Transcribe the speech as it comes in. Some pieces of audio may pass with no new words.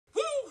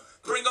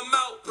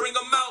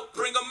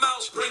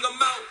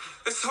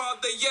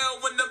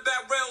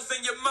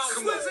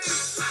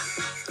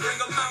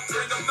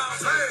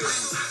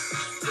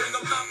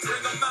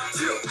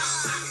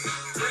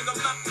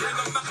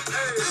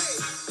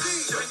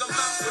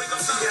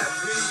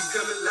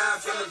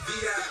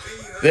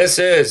This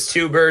is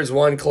Two Birds,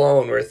 One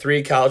Clone, where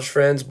three college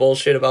friends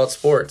bullshit about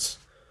sports.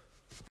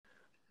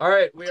 All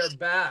right, we are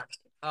back.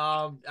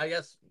 I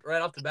guess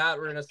right off the bat,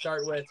 we're gonna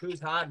start with who's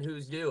hot and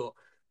who's due.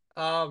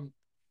 Um,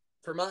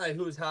 for my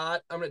who's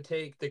hot, I'm gonna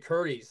take the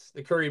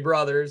Curry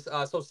brothers.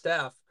 So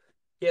Steph,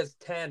 he has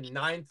 9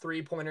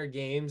 3-pointer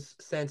games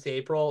since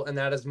April, and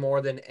that is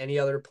more than any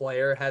other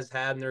player has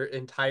had in their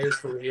entire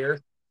career.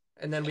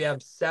 And then we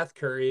have Seth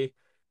Curry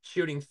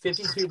shooting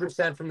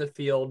 52% from the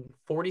field,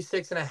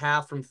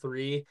 46.5 from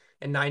three,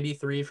 and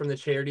 93 from the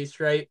charity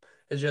stripe.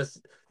 It's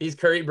just these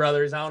Curry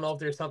brothers. I don't know if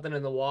there's something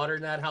in the water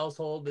in that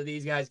household, but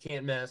these guys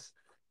can't miss.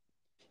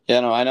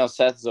 Yeah, no, I know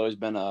Seth has always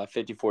been a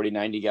 50, 40,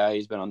 90 guy.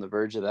 He's been on the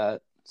verge of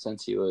that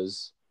since he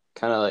was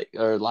kind of like,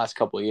 or last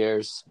couple of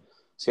years.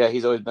 So, yeah,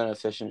 he's always been an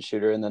efficient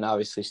shooter. And then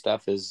obviously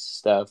Steph is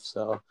Steph.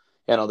 So,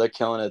 yeah, no, they're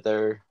killing it.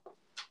 They're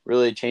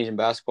really changing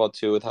basketball,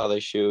 too, with how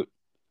they shoot.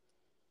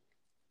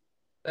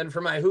 And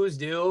for my who's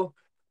due,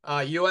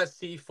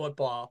 USC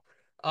football.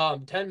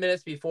 10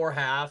 minutes before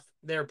half,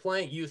 they're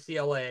playing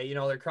UCLA. You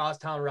know, they're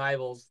crosstown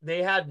rivals.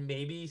 They had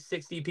maybe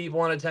 60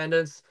 people in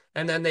attendance,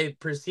 and then they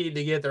proceed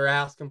to get their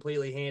ass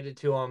completely handed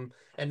to them.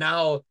 And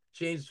now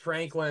James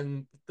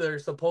Franklin, their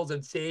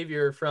supposed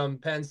savior from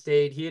Penn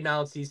State, he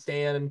announced he's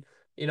staying,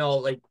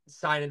 like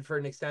signing for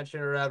an extension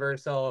or whatever.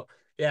 So,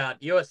 yeah,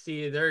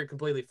 USC, they're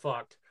completely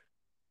fucked.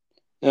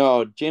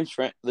 No, the James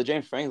Franklin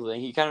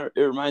thing,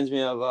 it reminds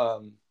me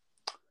of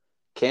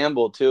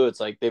Campbell, too. It's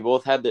like they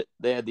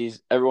had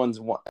these,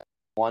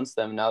 wants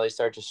them, and now they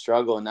start to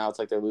struggle, and now it's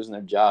like they're losing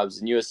their jobs.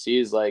 And USC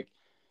is like,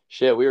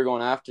 shit, we were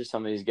going after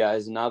some of these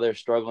guys, and now they're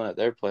struggling at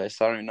their place.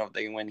 So I don't even know if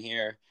they can win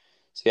here.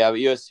 So yeah, but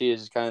USC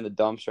is just kind of the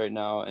dumps right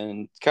now,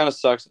 and it kind of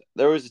sucks.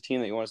 There was a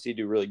team that you want to see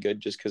do really good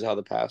just because how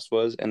the past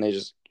was, and they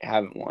just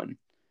haven't won.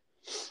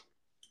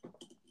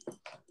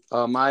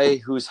 My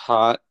who's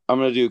hot, I'm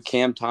gonna do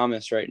Cam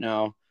Thomas right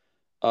now.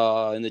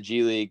 In the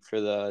G League for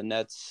the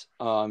Nets.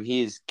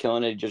 He's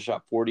killing it. He just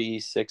shot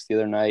 46 the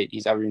other night.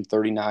 He's averaging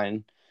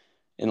 39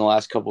 in the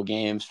last couple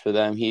games for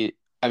them. He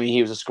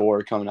was a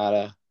scorer coming out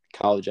of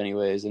college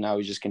anyways, and now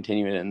he's just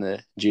continuing it in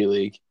the G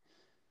League.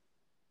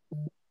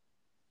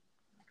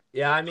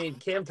 Yeah, I mean,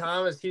 Cam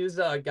Thomas, he was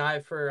a guy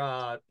for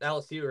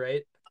LSU,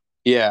 right?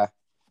 Yeah,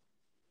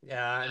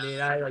 Yeah, I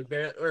mean, I like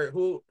or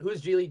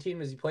whose G League team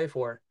does he play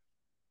for?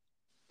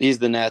 he's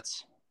the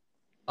Nets.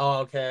 Oh,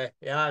 okay.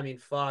 Yeah, I mean,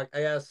 fuck. I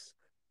guess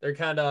they're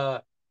kind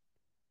of.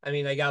 I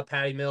mean, they got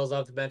Patty Mills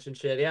off the bench and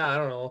shit. Yeah, I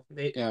don't know.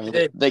 They Yeah, I mean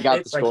they they got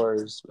they the like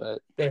scorers,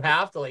 but they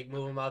have to like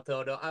move him out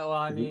though. Well,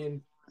 I Mhm.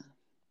 mean,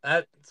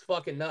 that's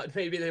fucking nuts.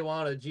 Maybe they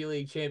want a G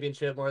League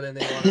championship more than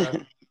they want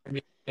a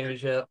NBA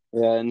championship.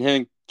 yeah, and him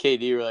and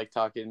KD were like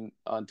talking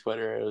on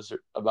Twitter. It was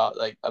about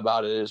it.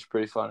 It was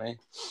pretty funny.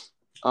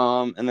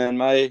 And then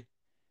my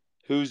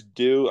who's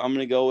due, I'm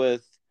gonna go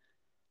with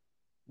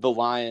the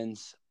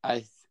Lions.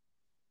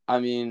 I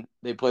mean,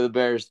 they play the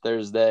Bears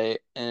Thursday,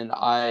 and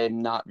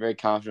I'm not very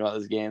confident about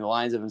this game. The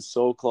Lions have been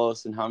so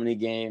close in how many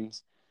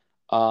games?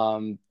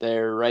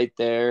 They're right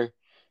there,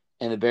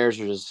 and the Bears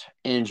are just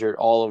injured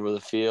all over the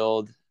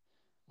field.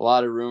 A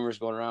lot of rumors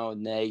going around with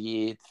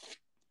Nagy.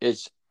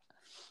 It's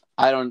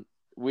I don't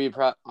we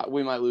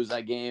might lose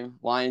that game.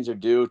 Lions are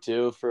due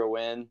too for a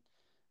win.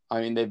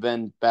 I mean, they've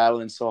been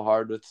battling so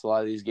hard with a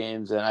lot of these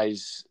games, and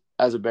as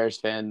a Bears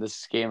fan,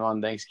 this game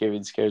on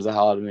Thanksgiving scares the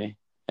hell out of me,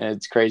 and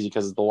it's crazy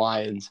because it's the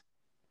Lions.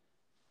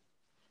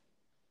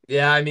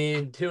 Yeah, I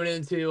mean, tune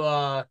into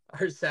our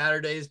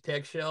Saturday's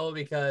pick show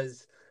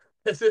because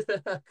this is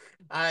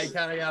I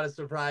kind of got a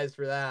surprise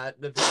for that.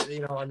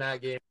 On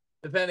that game,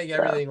 depending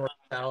everything works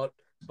out.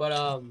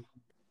 But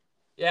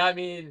yeah, I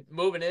mean,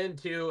 moving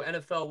into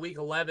NFL Week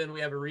 11,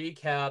 we have a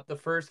recap. The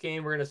first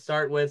game we're gonna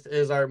start with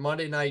is our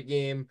Monday night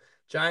game,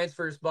 Giants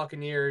versus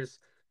Buccaneers.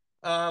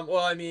 Well,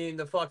 I mean,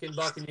 the fucking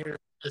Buccaneers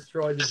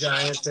destroyed the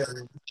Giants,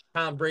 and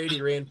Tom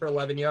Brady ran for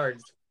 11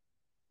 yards.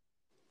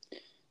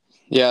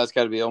 Yeah, it's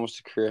got to be almost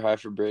a career high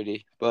for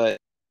Brady, but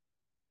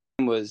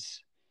it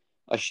was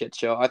a shit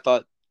show. I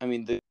thought, I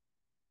mean, you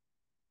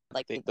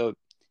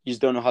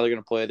just don't know how they're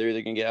going to play. They're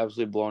either going to get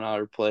absolutely blown out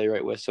or play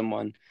right with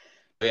someone.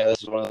 But yeah,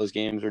 this is one of those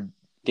games where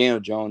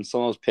Daniel Jones,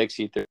 some of those picks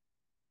he threw,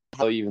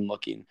 how even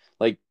looking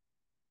like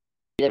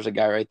there's a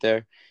guy right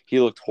there. He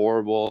looked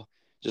horrible,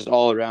 just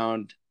all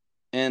around.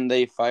 And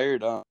they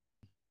fired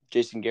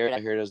Jason Garrett. I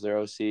heard as their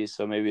OC,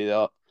 so maybe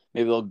they'll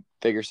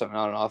figure something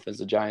out on offense.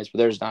 The Giants, but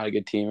there's not a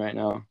good team right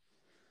now.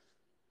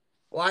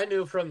 Well, I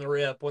knew from the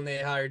rip when they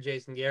hired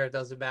Jason Garrett that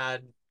was a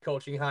bad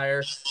coaching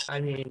hire. I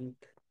mean,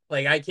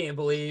 like I can't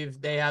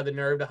believe they had the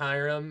nerve to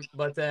hire him.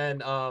 But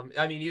then,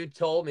 I mean,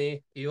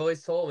 you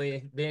always told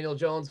me Daniel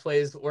Jones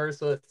plays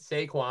worse with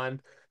Saquon,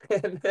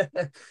 and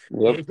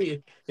Yep.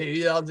 maybe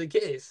that was the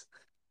case.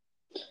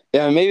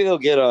 Yeah, maybe they'll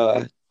get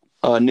a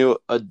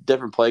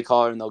different play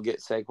caller and they'll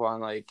get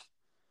Saquon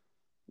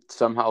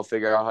somehow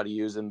figure out how to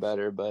use him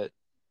better. But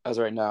as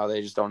of right now,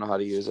 they just don't know how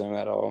to use him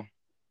at all.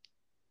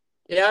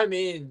 Yeah, I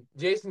mean,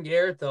 Jason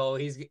Garrett though,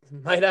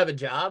 might have a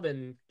job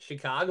in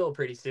Chicago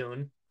pretty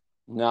soon.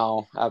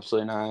 No,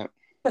 absolutely not.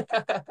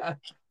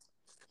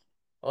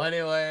 Well,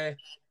 anyway,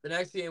 the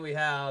next game we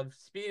have,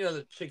 speaking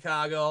of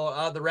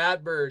Chicago, the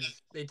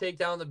Ratbirds, they take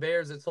down the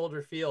Bears at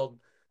Soldier Field.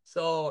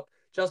 So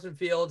Justin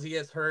Fields, he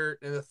gets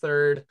hurt in the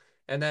third,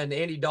 and then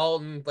Andy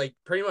Dalton like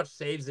pretty much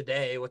saves the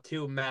day with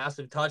two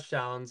massive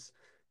touchdowns.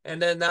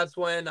 And then that's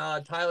when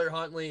Tyler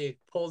Huntley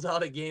pulls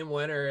out a game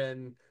winner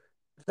and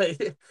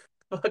like,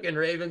 fucking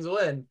Ravens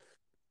win.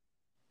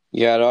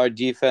 Yeah, our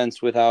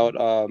defense without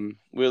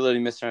we were literally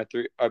missing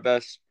our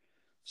best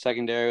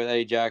secondary with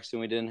Eddie Jackson.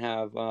 We didn't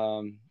have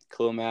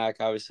Khalil Mack,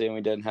 obviously, and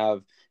we didn't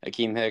have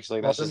Akeem Hicks.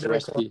 Like that's Welcome just to a the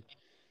club. recipe.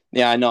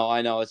 Yeah, I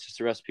know. It's just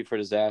a recipe for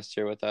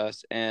disaster with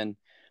us. And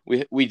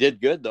we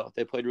did good though.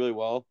 They played really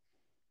well.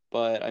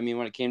 But I mean,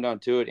 when it came down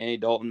to it, Andy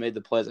Dalton made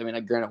the plays. I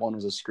mean, granted, one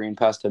was a screen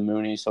pass to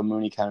Mooney, so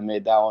Mooney kind of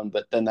made that one.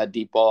 But then that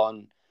deep ball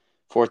on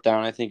fourth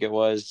down, I think it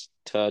was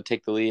to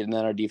take the lead, and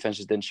then our defense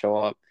just didn't show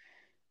up.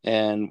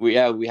 And we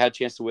had a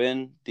chance to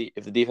win.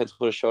 If the defense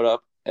would have showed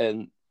up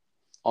and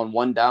on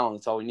one down,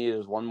 that's all we needed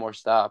was one more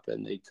stop,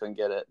 and they couldn't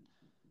get it.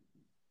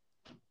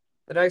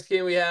 The next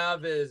game we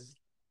have is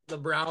the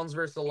Browns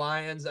versus the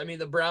Lions. I mean,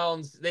 the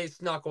Browns, they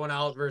snuck one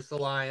out versus the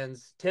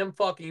Lions. Tim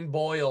fucking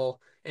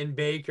Boyle and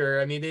Baker.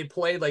 I mean, they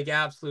played like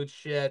absolute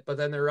shit, but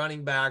then their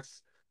running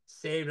backs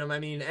saved them. I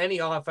mean, any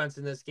offense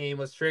in this game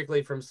was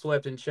strictly from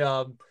Swift and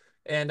Chubb.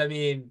 And I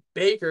mean,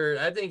 Baker,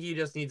 I think he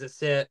just needs to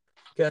sit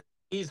because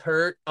he's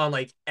hurt on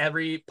like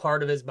every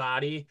part of his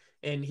body,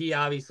 and he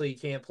obviously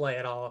can't play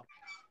at all.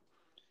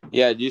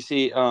 Yeah, do you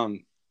see?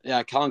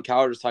 Yeah, Colin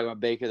Coward was talking about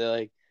Baker. They're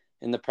like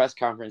in the press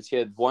conference, he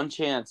had one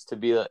chance to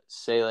be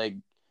say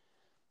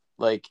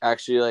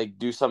actually like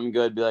do something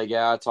good. Be like,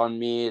 yeah, it's on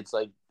me. It's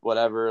like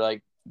whatever.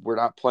 Like we're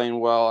not playing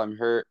well. I'm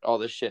hurt. All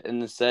this shit.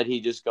 And instead,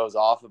 he just goes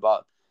off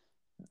about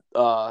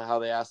how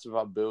they asked him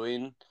about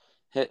booing.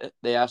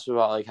 They asked him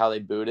about like how they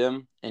booed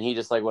him, and he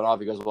just like went off.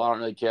 He goes, "Well, I don't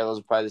really care. Those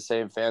are probably the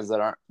same fans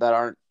that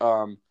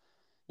aren't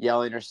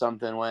yelling or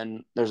something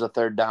when there's a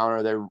third down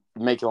or they're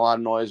making a lot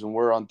of noise when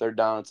we're on third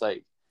down." It's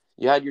like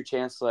you had your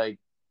chance to like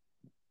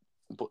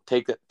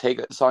take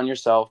this on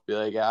yourself. Be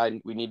like, yeah,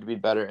 we need to be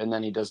better, and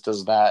then he just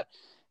does that.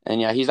 And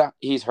yeah,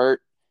 he's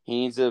hurt. He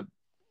needs to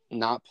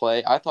not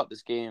play. I thought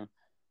this game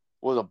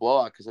was a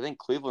blowout because I think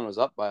Cleveland was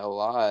up by a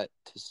lot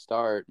to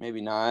start. Maybe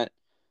not.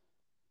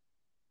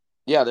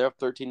 Yeah, they're up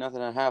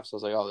 13-0 at half. So I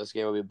was like, oh, this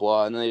game will be a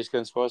blowout. And then they just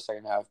couldn't score the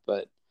second half.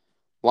 But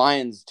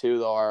Lions, too,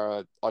 though,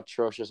 are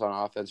atrocious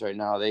on offense right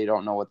now. They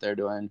don't know what they're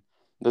doing.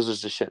 This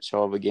is a shit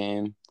show of a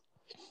game.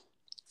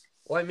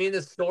 Well, I mean,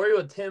 the story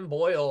with Tim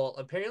Boyle,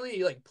 apparently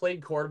he like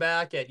played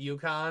quarterback at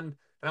UConn.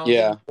 I don't think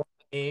Yeah. he won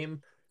the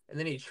game. And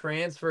then he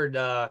transferred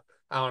I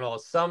don't know,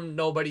 some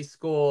nobody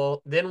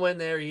school. Didn't win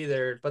there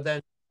either, but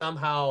then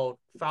somehow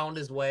found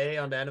his way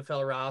onto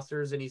NFL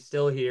rosters and he's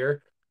still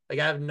here. Like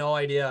I have no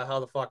idea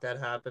how the fuck that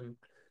happened.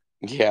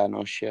 Yeah,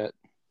 no shit.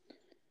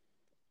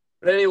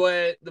 But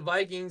anyway, the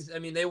Vikings, I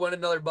mean, they won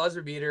another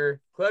buzzer beater.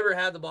 Whoever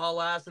had the ball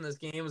last in this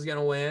game was going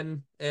to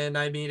win. And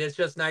I mean, it's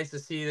just nice to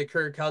see that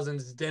Kirk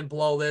Cousins didn't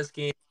blow this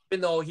game,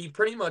 even though he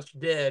pretty much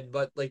did.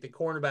 But like the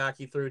cornerback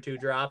he threw to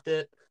dropped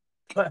it.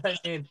 But I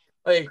mean,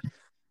 like,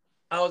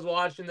 I was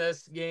watching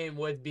this game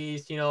with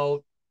Beast,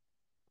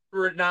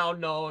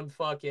 renowned known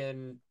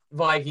fucking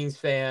Vikings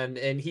fan.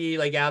 And he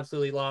like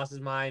absolutely lost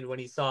his mind when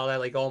he saw that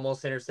like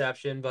almost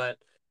interception. But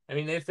I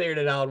mean, they figured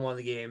it out and won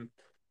the game.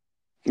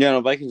 Yeah,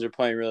 no, Vikings are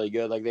playing really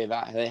good. Like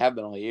they have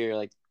been all year.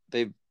 Like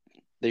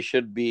they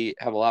should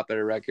have a lot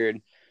better record.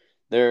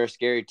 They're a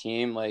scary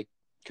team. Like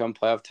come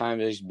playoff time,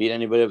 they just beat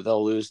anybody, but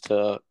they'll lose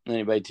to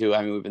anybody too.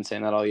 I mean, we've been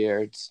saying that all year.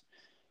 It's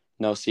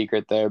no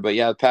secret there. But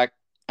yeah, the Pack.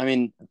 I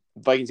mean,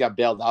 Vikings got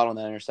bailed out on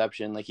that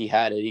interception. Like he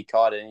had it, he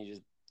caught it, and he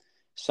just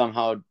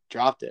somehow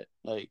dropped it.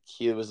 Like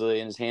he was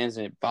in his hands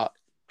and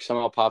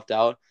somehow popped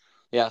out.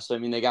 Yeah, so I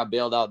mean they got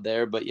bailed out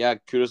there, but yeah,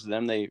 kudos to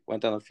them. They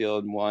went down the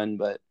field and won.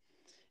 But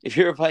if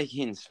you're a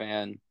Vikings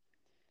fan,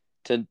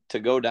 to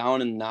go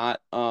down and not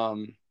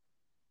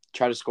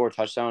try to score a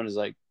touchdown is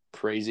like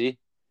crazy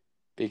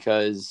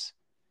because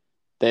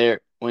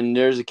when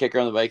there's a kicker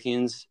on the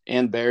Vikings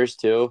and Bears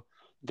too,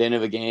 at the end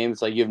of a game,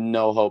 it's like you have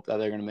no hope that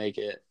they're gonna make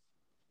it.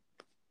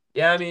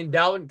 Yeah, I mean,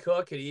 Dalvin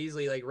Cook could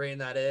easily like rein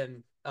that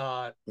in.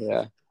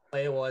 Yeah,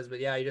 Play it was, but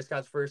yeah, he just got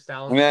his first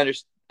I mean down.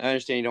 I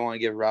understand you don't want to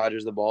give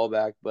Rodgers the ball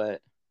back,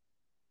 but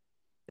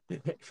I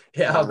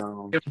Yeah, don't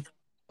know.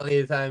 plenty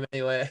of time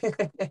anyway.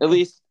 At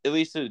least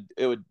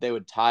they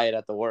would tie it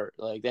at the worst.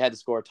 Like they had to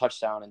score a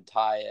touchdown and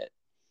tie it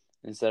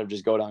instead of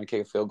just go down and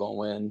kick a field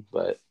goal and win.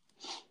 But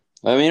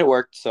I mean, it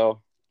worked.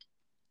 So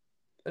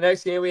The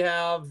next game we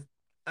have,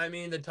 I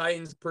mean, the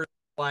Titans prove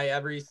why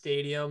every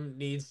stadium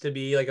needs to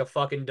be like a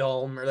fucking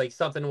dome or like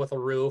something with a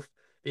roof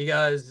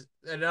because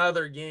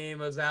another game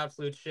was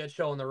absolute shit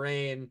show in the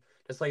rain,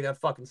 just like that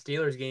fucking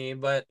Steelers game.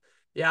 But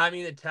yeah, I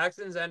mean, the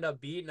Texans end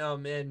up beating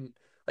them. And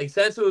like,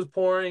 since it was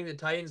pouring, the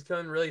Titans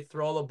couldn't really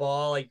throw the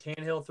ball. Like,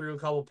 Tannehill threw a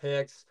couple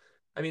picks.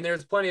 I mean,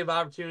 there's plenty of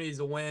opportunities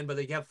to win, but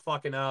they kept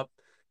fucking up.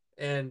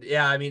 And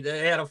yeah, I mean,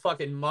 they had a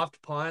fucking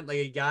muffed punt.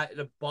 Like,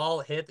 the ball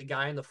hit the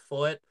guy in the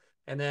foot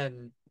and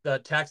then the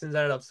Texans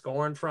ended up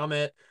scoring from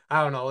it.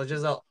 I don't know. It's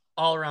just a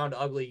all around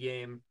ugly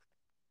game.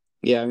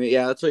 Yeah, I mean,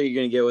 yeah, that's what you're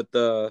gonna get with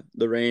the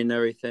rain and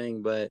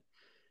everything. But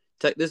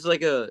this is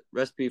like a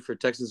recipe for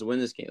Texans to win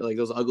this game. Like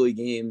those ugly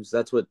games.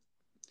 That's what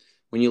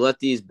when you let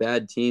these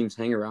bad teams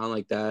hang around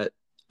like that,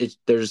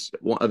 there's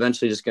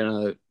eventually just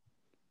gonna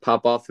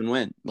pop off and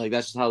win. Like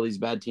that's just how these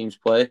bad teams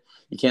play.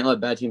 You can't let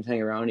bad teams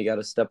hang around. You got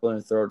to step on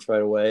their throats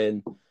right away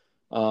and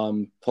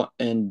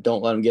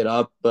don't let them get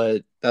up.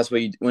 But that's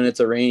what when it's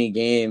a rainy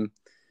game.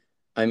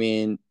 I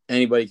mean,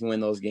 anybody can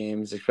win those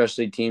games,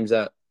 especially teams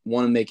that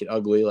want to make it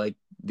ugly, like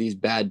these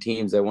bad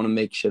teams that want to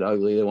make shit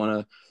ugly. They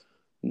want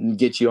to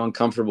get you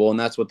uncomfortable, and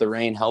that's what the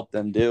rain helped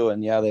them do.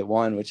 And yeah, they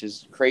won, which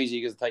is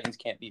crazy because the Titans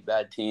can't beat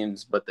bad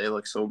teams, but they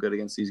look so good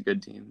against these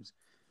good teams.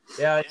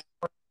 Yeah,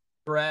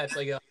 stretch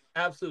like an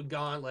absolute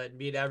gauntlet and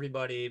beat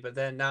everybody, but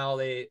then now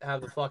they have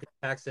the fucking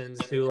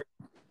Texans who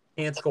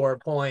can't score a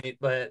point,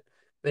 but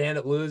they end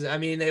up losing. I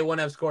mean, they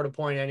wouldn't have scored a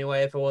point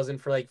anyway if it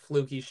wasn't for like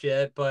fluky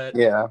shit. But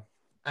Yeah.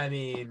 I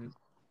mean,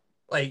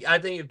 like I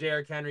think if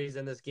Derrick Henry's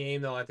in this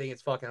game, though, I think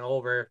it's fucking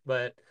over.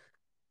 But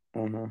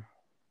Mm-hmm.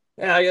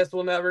 yeah, I guess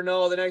we'll never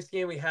know. The next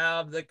game we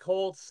have, the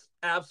Colts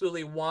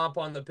absolutely womp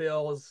on the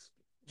Bills.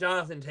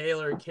 Jonathan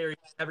Taylor carried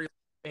every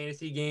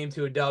fantasy game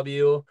to a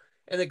W.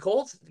 And the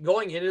Colts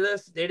going into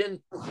this, they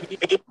didn't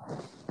beat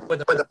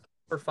with a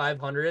for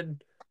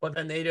 500, but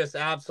then they just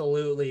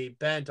absolutely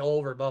bent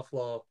over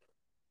Buffalo.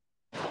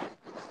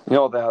 You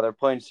know they're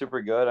playing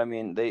super good. I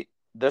mean,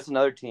 that's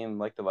another team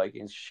like the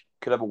Vikings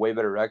could have a way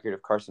better record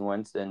if Carson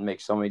Wentz didn't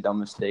make so many dumb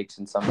mistakes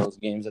in some of those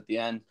games at the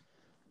end.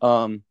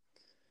 Um,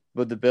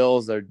 but the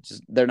Bills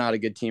they're not a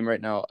good team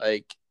right now.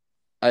 Like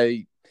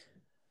I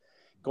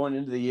going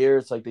into the year,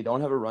 it's like they don't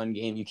have a run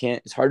game. You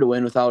can't. It's hard to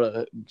win without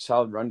a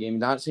solid run game.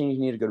 Not saying you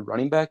need a good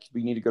running back, but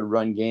you need a good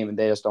run game, and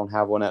they just don't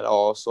have one at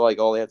all. So like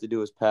all they have to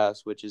do is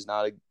pass, which is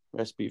not a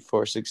recipe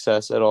for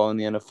success at all in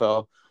the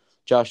NFL.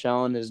 Josh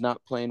Allen is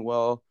not playing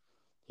well.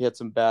 He had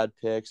some bad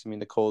picks. I mean,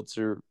 the Colts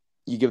are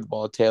you give the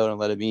ball to Taylor and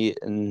let him eat,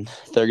 and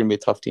they're going to be a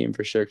tough team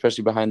for sure,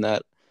 especially behind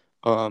that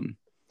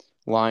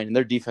line. And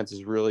their defense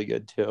is really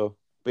good too.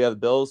 But yeah, the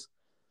Bills,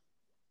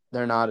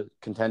 they're not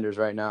contenders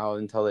right now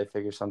until they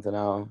figure something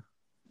out.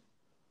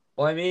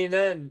 Well, I mean,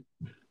 then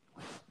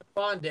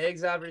Stephon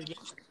Diggs after the game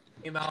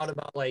came out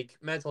about like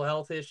mental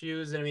health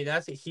issues, and I mean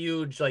that's a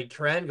huge like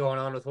trend going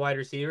on with wide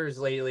receivers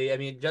lately. I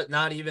mean, just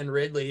not even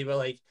Ridley, but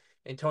like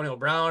Antonio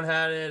Brown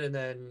had it, and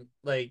then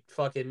like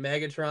fucking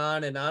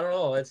Megatron, and I don't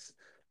know, it's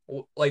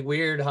like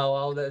weird how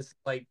all this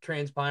like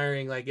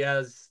transpiring like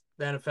as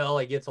the NFL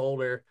like gets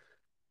older.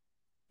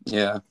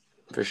 Yeah,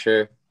 for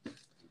sure.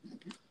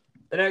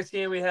 The next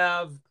game we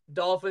have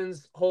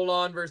Dolphins hold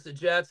on versus the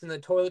Jets in the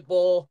toilet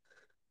bowl.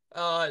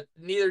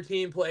 Neither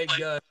team played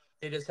good.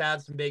 They just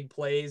had some big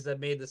plays that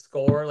made the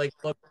score like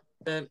look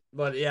decent.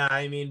 But yeah,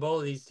 I mean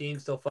both of these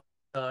teams still fucking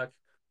suck.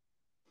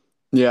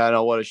 Yeah, I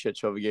know what a shit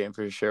show of a game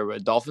for sure.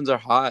 But Dolphins are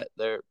hot.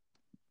 They're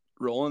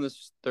rolling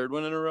this third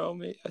one in a row,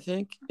 I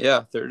think.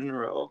 Yeah, third in a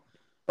row.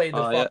 Played the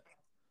Yeah. fuck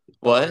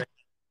though, What? right?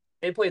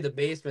 They played the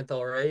basement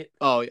though, right?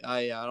 Oh,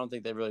 I don't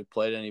think they really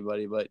played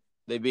anybody, but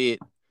they beat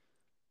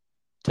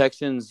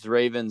Texans,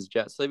 Ravens,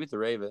 Jets. They beat the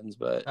Ravens,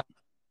 but How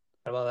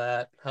about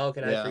that? How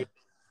can I yeah, forget?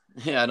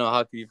 yeah. I know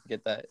how could you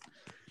forget that?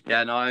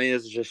 Yeah, no. I mean,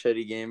 it's just a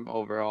shitty game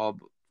overall.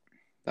 But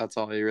that's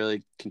all you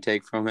really can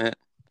take from it.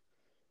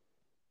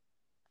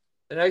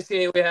 The next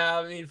game we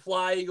have, I mean,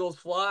 fly Eagles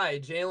fly.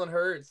 Jalen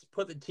Hurts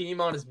put the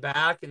team on his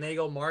back and they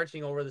go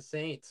marching over the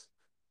Saints.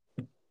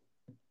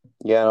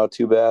 Yeah, no,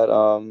 too bad.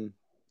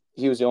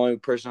 He was the only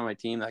person on my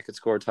team that could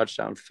score a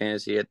touchdown for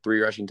fantasy. He had 3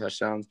 rushing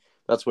touchdowns.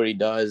 That's what he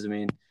does. I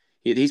mean,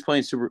 he's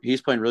playing super.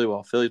 He's playing really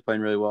well. Philly's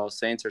playing really well.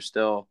 Saints are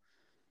still.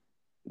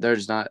 They're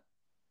just not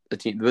a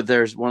team, but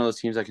there's one of those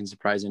teams that can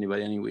surprise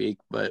anybody any week.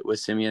 But with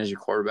Simeon as your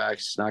quarterback,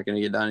 it's just not going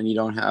to get done. And you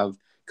don't have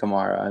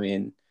Kamara. I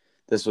mean,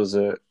 this was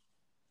a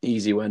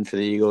easy win for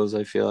the Eagles.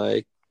 I feel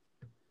like.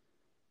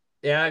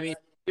 Yeah, I mean,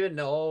 I don't even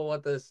know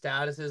what the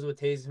status is with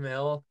Taysom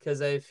Hill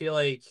because I feel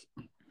like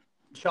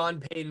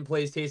Sean Payton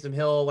plays Taysom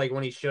Hill like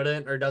when he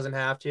shouldn't or doesn't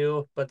have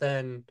to, but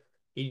then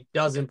he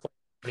doesn't play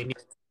when he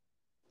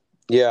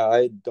Yeah,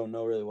 I don't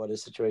know really what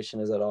his situation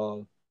is at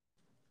all.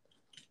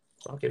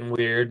 fucking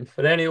weird.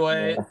 But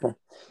anyway,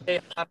 Yeah.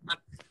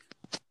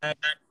 hey,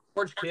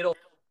 George Kittle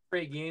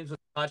 3 games with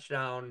a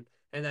touchdown,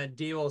 and then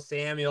Deebo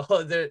Samuel.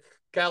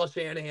 Kyle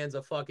Shanahan's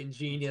a fucking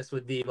genius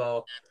with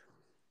Deebo.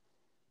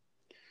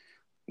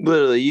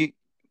 Literally, you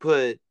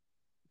put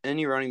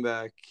any running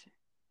back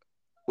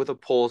with a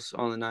pulse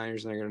on the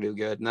Niners, and they're going to do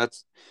good.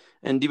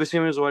 And Deebo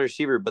Samuel is a wide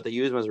receiver, but they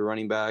use him as a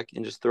running back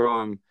and just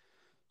throw him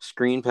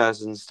screen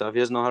passes and stuff. He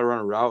doesn't know how to run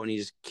a route, and he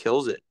just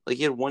kills it. Like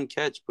he had 1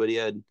 catch, but he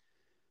had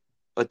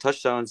a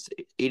touchdown,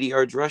 80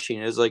 yards rushing.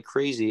 It was like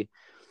crazy.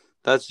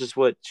 That's just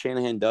what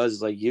Shanahan does.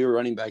 Is like you're a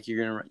running back, you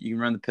can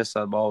run the piss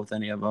out of the ball with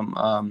any of them.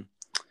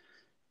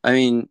 I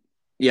mean,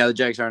 yeah, the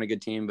Jags aren't a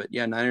good team, but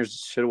yeah,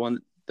 Niners should have won.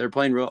 They're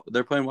playing real.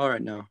 They're playing well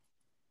right now.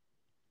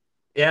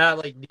 Yeah,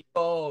 like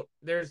Deebo,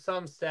 there's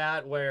some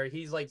stat where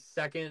he's like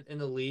second in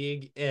the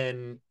league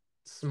in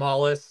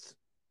smallest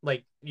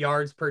like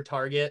yards per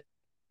target,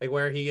 like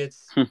where he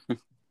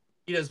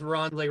he just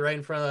runs like right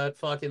in front of that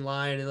fucking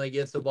line and like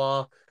gets the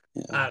ball.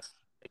 Yeah. Uh,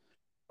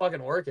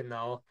 Fucking working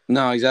though.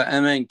 No, exactly. I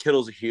mean,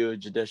 Kittle's a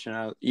huge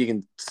addition. You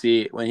can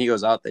see when he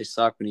goes out, they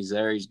suck. When he's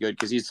there, he's good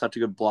because he's such a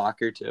good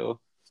blocker too.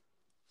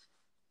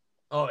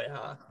 Oh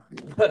yeah.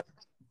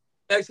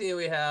 Next thing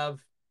we have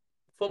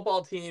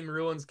football team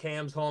ruins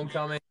Cam's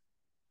homecoming.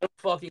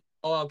 Fucking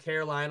all out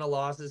Carolina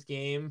lost this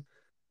game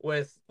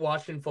with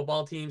watching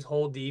football teams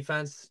hold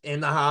defense in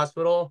the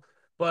hospital.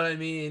 But I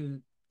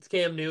mean, it's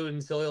Cam Newton,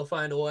 so he'll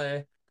find a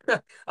way.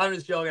 I'm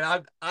just joking.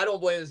 I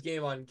don't blame this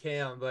game on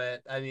Cam,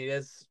 but I mean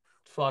it's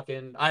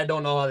fucking. I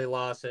don't know how they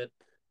lost it.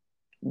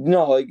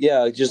 No, like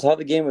yeah, just how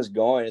the game was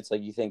going. It's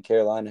like you think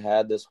Carolina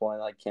had this one.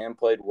 Like Cam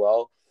played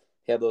well.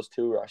 He had those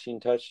two rushing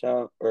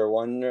touchdown or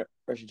one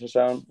rushing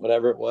touchdown,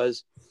 whatever it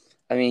was.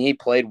 I mean, he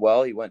played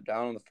well. He went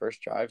down on the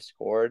first drive,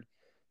 scored.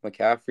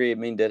 McCaffrey, I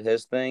mean, did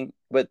his thing.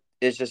 But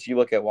it's just you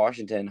look at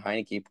Washington,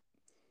 Heineke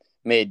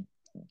made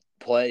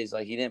plays.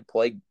 Like he didn't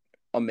play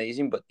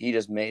amazing, but he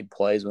just made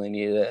plays when they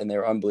needed it, and they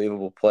were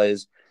unbelievable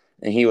plays.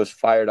 And he was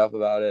fired up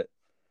about it.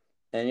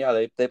 And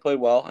yeah, they played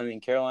well. I mean,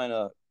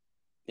 Carolina,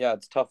 yeah,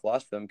 it's a tough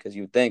loss for them because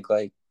you would think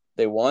like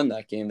they won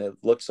that game. They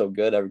looked so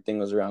good. Everything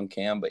was around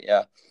Cam. But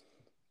yeah,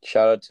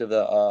 shout out to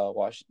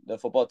the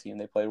football team.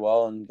 They played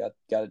well and got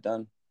it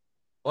done.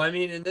 Well, I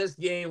mean, in this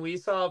game, we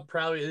saw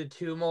probably the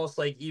two most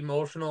like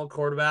emotional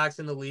quarterbacks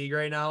in the league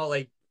right now.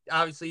 Like,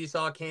 obviously, you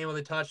saw Cam with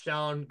a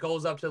touchdown,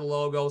 goes up to the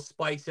logo,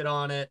 spikes it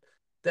on it.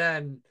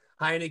 Then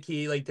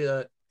Heineke, like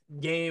the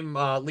game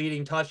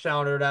leading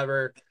touchdown or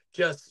whatever,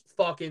 just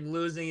fucking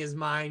losing his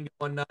mind,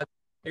 going nuts.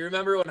 You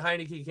remember when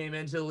Heineke came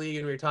into the league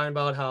and we were talking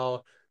about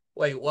how,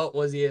 like, what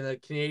was he in the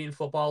Canadian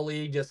Football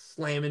League, just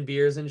slamming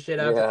beers and shit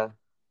after?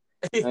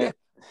 Yeah.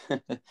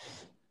 I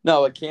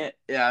no, it can't.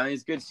 Yeah, I mean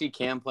it's good to see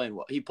Cam playing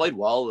well. He played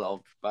well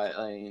though, but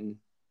I mean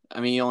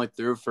he only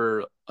threw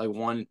for like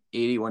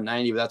 180,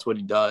 190, but that's what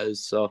he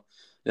does. So,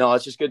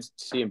 it's just good to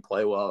see him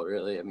play well.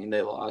 Really, I mean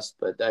they lost,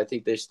 but I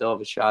think they still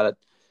have a shot at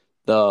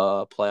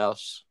the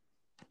playoffs.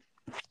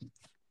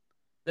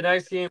 The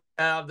next game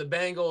we have the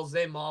Bengals.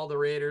 They mauled the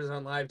Raiders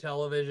on live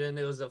television.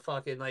 It was a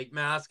fucking like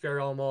massacre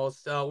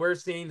almost. We're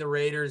seeing the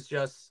Raiders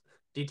just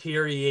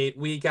deteriorate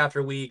week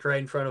after week right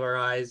in front of our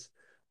eyes.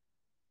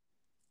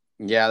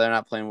 Yeah, they're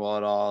not playing well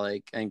at all.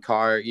 Like, and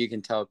Carr, you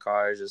can tell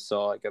Carr is just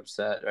so like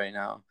upset right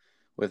now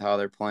with how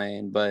they're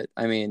playing. But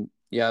I mean,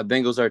 yeah,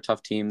 Bengals are a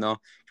tough team though,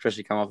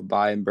 especially coming off a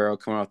bye and Burrow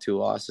coming off 2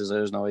 losses.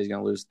 There's no way he's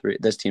gonna lose three.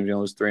 This team's gonna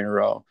lose three in a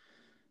row.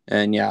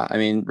 And yeah, I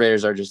mean,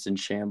 Raiders are just in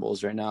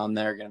shambles right now, and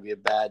they're gonna be a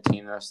bad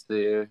team the rest of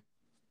the year.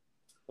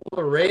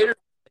 The Raiders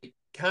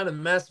kind of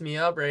messed me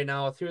up right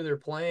now with who they're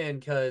playing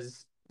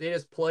because they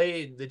just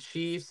played the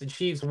Chiefs. The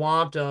Chiefs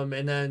whomped them,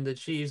 and then the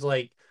Chiefs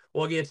like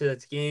we'll get to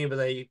this game, but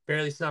they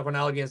barely snuck one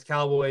out against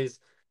Cowboys.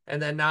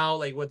 And then now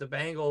like with the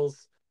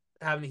Bengals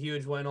having a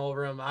huge win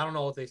over them, I don't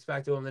know what to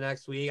expect of them the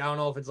next week. I don't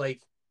know if it's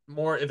like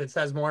more if it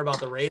says more about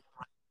the Raiders.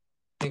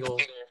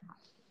 Bengals.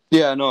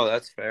 Yeah, no,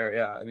 that's fair.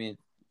 Yeah, I mean,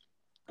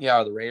 yeah,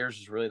 are the Raiders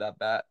is really that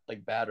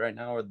bad right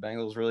now, or the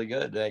Bengals really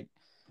good? Like,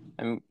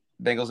 I mean,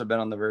 Bengals have been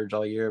on the verge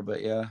all year,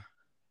 but yeah.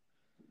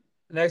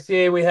 Next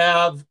game we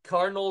have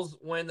Cardinals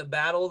win the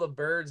Battle of the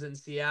Birds in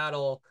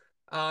Seattle.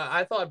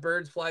 I thought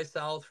birds fly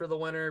south for the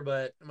winner,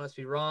 but I must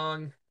be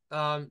wrong.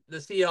 The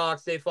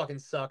Seahawks, they fucking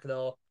suck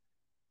though.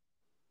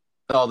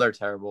 Oh, they're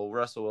terrible.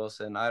 Russell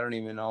Wilson, I don't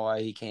even know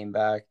why he came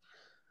back.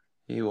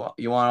 You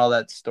want all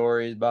that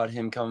stories about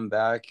him coming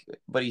back,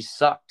 but he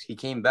sucked. He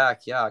came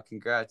back. Yeah,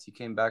 congrats. He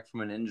came back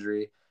from an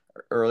injury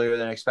earlier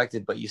than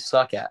expected, but you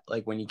suck at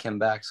like when you come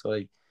back. So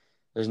like,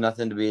 there's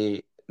nothing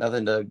to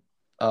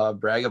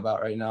brag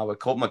about right now. But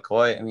Colt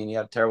McCoy, I mean, he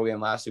had a terrible game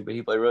last week, but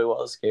he played really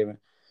well this game.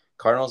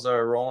 Cardinals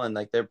are rolling.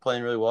 Like they're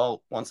playing really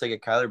well once they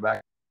get Kyler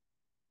back.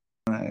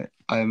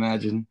 I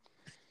imagine.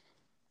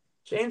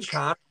 James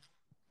Conner,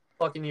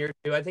 fucking year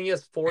two. I think he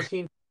has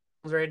 14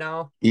 right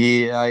now.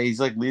 Yeah,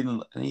 he's like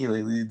leading. I think he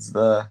leads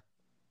the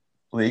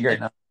league right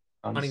And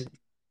now. money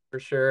for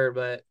sure,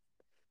 but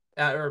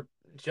or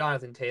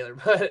Jonathan Taylor,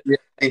 but Yeah,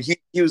 and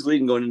he was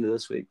leading going into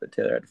this week, but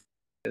Taylor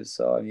had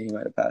so I mean he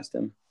might have passed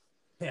him.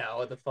 yeah,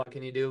 what the fuck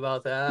can you do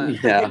about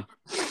that? Yeah.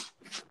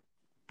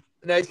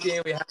 Next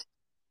game we have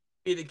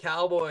be the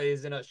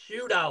Cowboys in a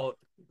shootout.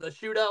 The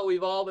shootout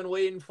we've all been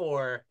waiting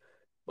for.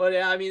 But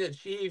yeah, I mean the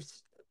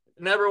Chiefs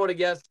never would have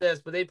guessed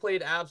this, but they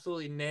played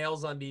absolutely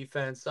nails on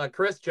defense.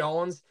 Chris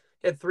Jones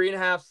had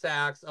 3.5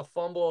 sacks, a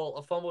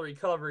fumble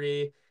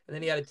recovery, and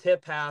then he had a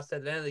tip pass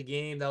at the end of the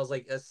game that was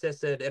like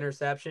assisted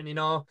interception.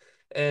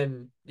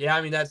 And yeah,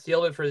 I mean that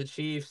sealed it for the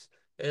Chiefs.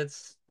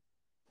 It's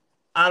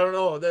I don't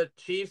know. The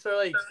Chiefs are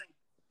like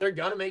they're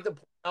gonna make the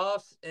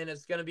playoffs, and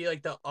it's gonna be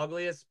like the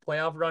ugliest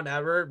playoff run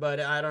ever. But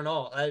I don't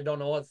know. I don't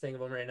know what to think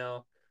of them right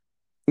now.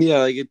 Yeah,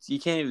 like you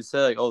can't even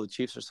say like, oh, the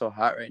Chiefs are so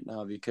hot right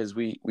now because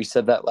we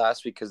said that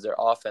last week because their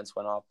offense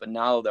went off, but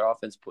now their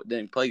offense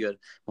didn't play good.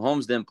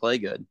 Mahomes didn't play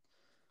good.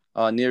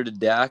 Neither did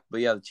Dak,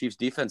 but yeah, the Chiefs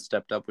defense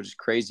stepped up, which is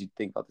crazy to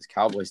think about this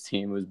Cowboys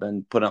team who's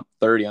been putting up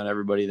 30 on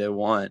everybody they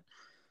want.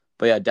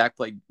 But yeah, Dak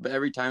played, but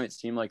every time it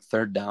seemed like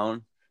third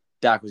down,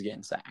 Dak was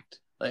getting sacked.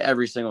 Like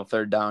every single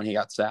third down, he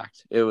got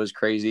sacked. It was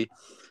crazy.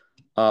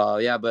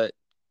 Yeah, but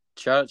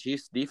shout out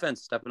Chiefs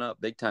defense stepping up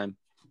big time.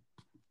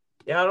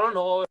 Yeah, I don't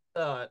know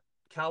if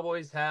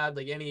Cowboys had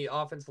like any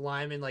offensive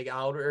lineman like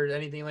out or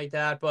anything like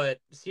that, but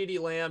CeeDee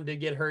Lamb did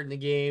get hurt in the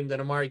game.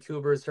 Then Amari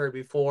Cooper was hurt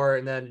before,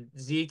 and then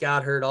Zeke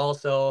got hurt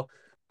also.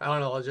 I don't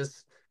know,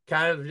 just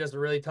kind of just a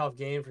really tough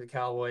game for the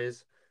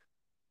Cowboys.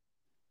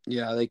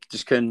 Yeah, they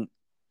just couldn't.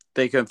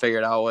 They couldn't figure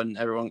it out when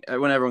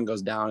everyone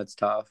goes down. It's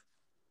tough.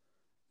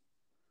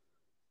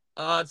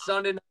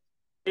 Sunday night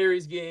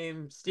series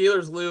game,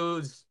 Steelers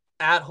lose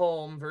at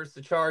home versus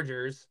the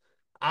Chargers.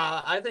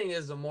 I think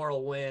this is a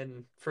moral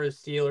win for the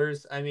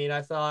Steelers. I mean,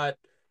 I thought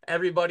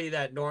everybody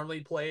that normally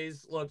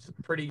plays looked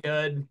pretty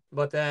good,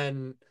 but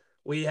then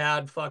we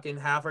had fucking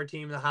half our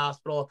team in the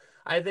hospital.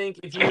 I think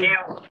if you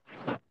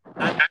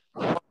I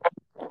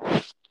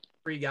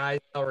three guys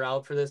that were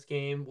out for this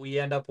game, we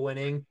end up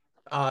winning.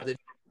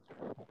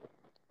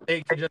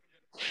 They could just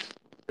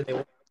they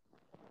won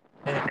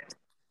and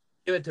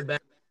give it to Ben.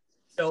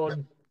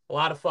 Showed a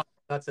lot of fucking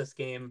nuts this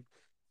game.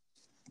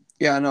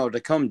 Yeah, I know to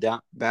come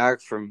down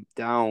back from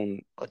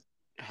down,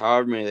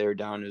 however many they were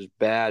down, is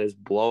bad. Is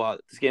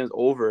blowout. This game's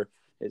over.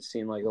 It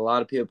seemed like a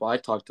lot of people I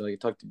talked to,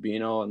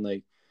 Bino and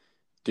like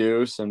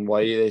Deuce and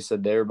Whitey. They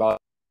said they were about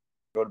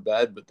to go to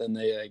bed, but then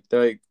they're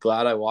like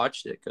glad I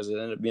watched it because it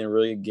ended up being a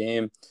really good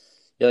game.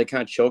 Yeah, they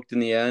kind of choked in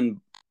the end.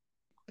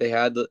 They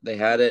had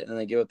it, and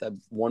they gave up that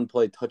one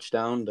play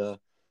touchdown to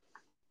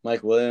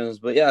Mike Williams.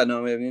 But yeah,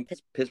 no, I mean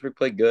Pittsburgh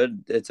played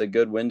good. It's a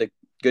good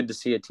to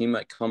see a team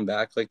like come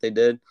back like they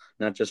did,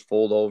 not just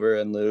fold over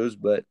and lose.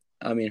 But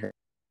I mean,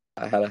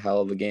 I had a hell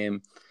of a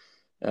game.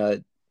 Uh,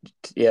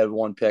 he had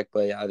one pick,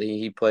 but yeah,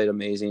 he played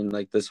amazing.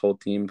 Like this whole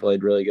team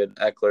played really good.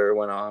 Eckler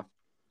went off.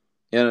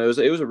 Yeah, no, it was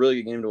a really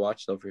good game to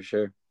watch though for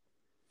sure.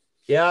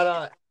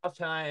 Yeah, at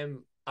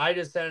halftime, I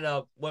just ended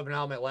up whipping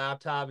out my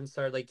laptop and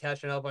started like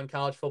catching up on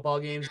college football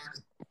games.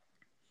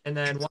 And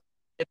then once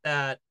I hit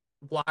that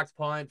blocked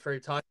punt for a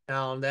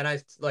touchdown, then I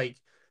like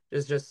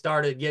just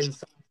started getting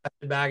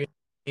back in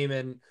the game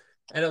and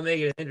it'll make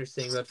it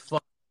interesting. But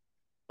fuck,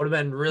 would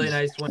have been really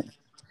nice to win.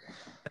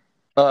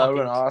 That would have been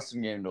Fucking an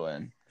awesome game to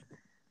win.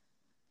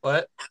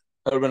 what? That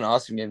would have been an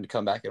awesome game to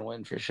come back and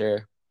win for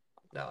sure.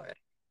 No,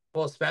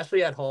 well,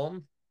 especially at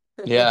home.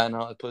 Yeah, I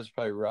know the place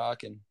probably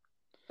rocking,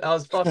 That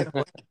was fucking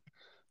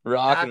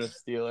rocking Jack, with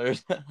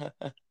Steelers.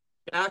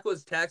 Jack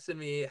was texting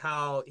me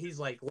how he's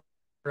like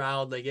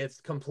proud, like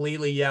it's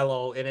completely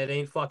yellow and it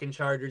ain't fucking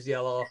Chargers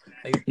yellow.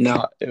 Like,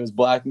 No, it was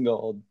black and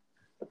gold.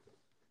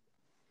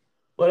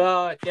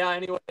 but yeah,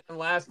 anyway, the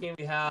last game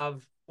we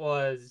have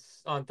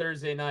was on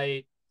Thursday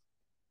night.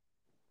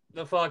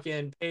 The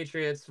fucking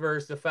Patriots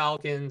versus the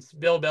Falcons.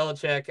 Bill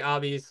Belichick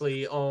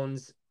obviously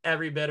owns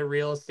every bit of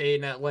real estate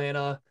in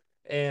Atlanta,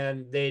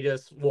 and they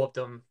just whooped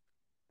them.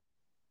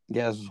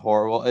 Yeah, this was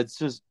horrible. It's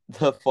just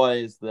the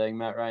funniest thing.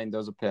 Matt Ryan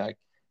does a pick.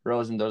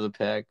 Rosen does a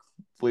pick.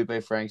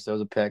 Felipe Franks does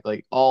a pick.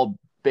 Like all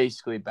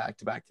basically back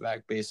to back to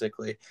back.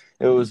 Basically,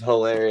 it was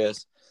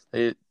hilarious.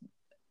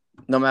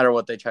 No matter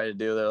what they try to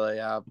do, they're like,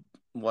 yeah,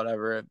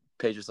 whatever.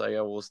 Patriots like,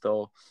 yeah, we'll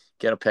still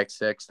get a pick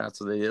six. That's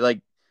what they did.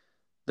 Like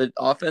the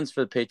offense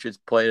for the Patriots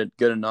played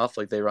good enough.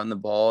 Like they run the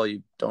ball,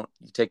 you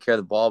take care of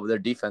the ball, but their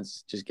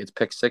defense just gets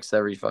pick six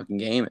every fucking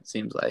game. It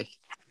seems like.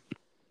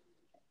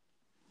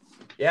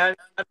 Yeah,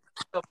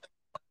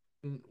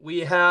 we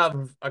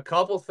have a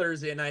couple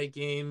Thursday night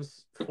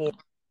games for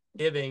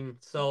giving,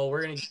 so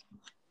we're gonna get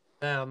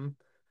them.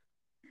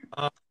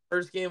 Uh,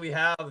 First game we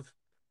have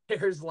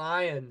Bears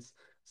Lions.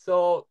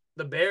 So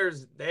the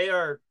Bears they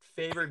are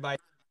favored by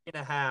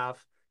 3.5,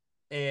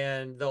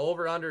 and the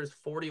over under is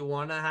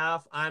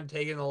 41.5. I'm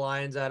taking the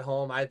Lions at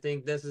home. I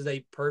think this is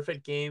a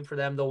perfect game for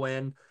them to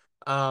win.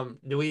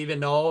 Do we even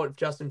know if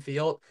Justin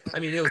Field? I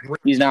mean, it was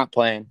He's not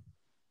playing.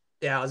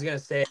 yeah. I was gonna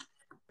say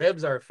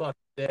ribs are a fucking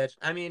bitch.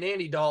 I mean,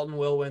 Andy Dalton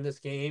will win this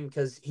game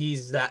because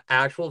he's the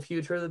actual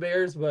future of the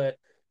Bears. But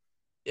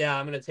yeah,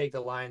 I'm gonna take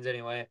the Lions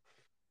anyway.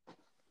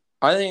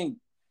 I think.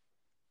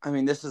 I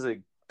mean, this is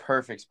a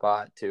perfect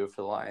spot too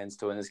for the Lions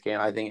to win this game.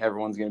 I think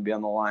everyone's going to be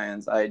on the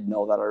Lions. I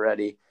know that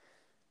already,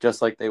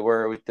 just like they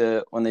were with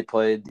when they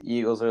played the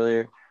Eagles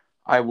earlier.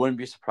 I wouldn't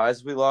be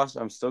surprised if we lost.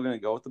 I'm still going to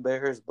go with the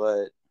Bears,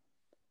 but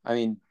I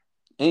mean,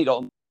 Andy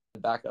Dalton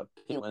backup.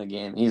 He can win a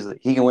game easily.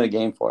 He can win a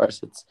game for us.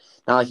 It's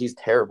not like he's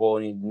terrible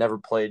and he never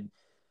played.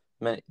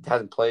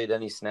 Hasn't played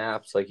any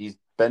snaps. Like he's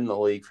been in the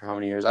league for how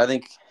many years? I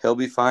think he'll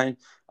be fine.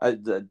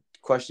 The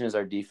question is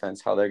our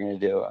defense, how they're going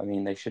to do. I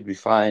mean, they should be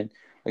fine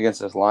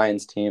against this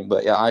Lions team,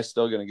 but yeah, I'm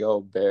still going to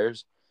go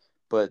Bears,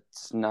 but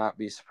not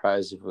be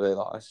surprised if they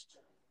lost.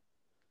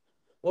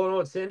 Well,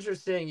 what's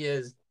interesting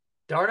is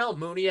Darnell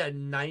Mooney had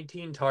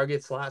 19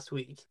 targets last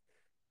week.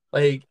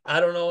 Like, I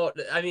don't know.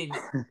 I mean,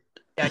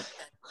 yeah,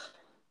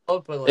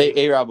 but like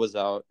A-Rob was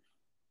out.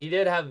 he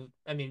did have.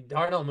 I mean,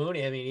 Darnell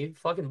Mooney. I mean, he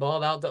fucking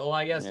balled out. Oh,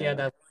 I guess he had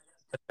Yeah, that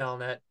touchdown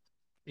that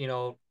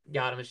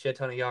got him a shit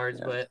ton of yards.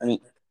 yeah. But I mean,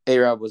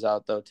 A-Rob was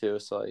out though too,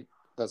 so like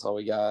that's all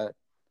we got.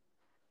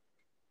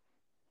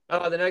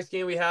 The next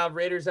game we have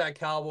Raiders at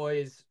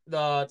Cowboys.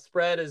 The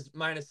spread is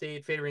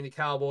 -8 favoring the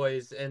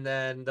Cowboys, and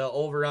then the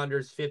over/under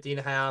is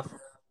 50.5.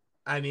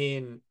 I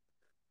mean,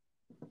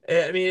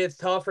 it's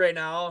tough right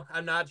now.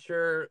 I'm not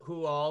sure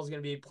who all is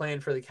going to be playing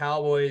for the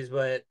Cowboys,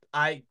 but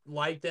I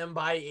like them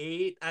by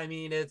 8. I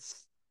mean,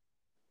 it's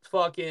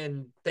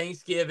fucking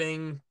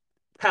Thanksgiving,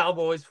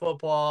 Cowboys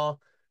football.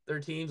 Their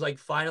team's like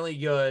finally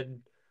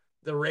good.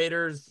 The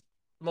Raiders,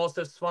 most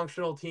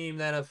dysfunctional team in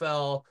the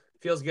NFL.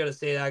 Feels good to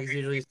say that because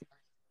usually,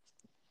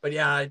 but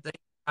yeah, I think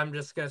I'm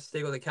just gonna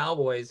stick with the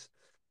Cowboys.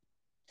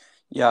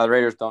 Yeah, the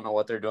Raiders don't know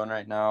what they're doing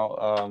right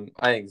now.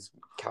 I think it's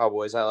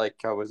Cowboys. I like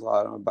Cowboys a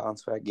lot on a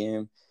bounce back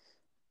game.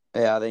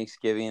 Yeah,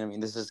 Thanksgiving. I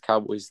mean, this is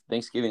Cowboys.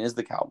 Thanksgiving is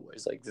the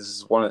Cowboys. Like this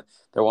is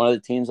they're one of the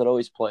teams that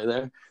always play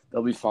there.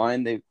 They'll be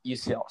fine.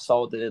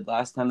 Saw what they did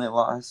last time they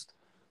lost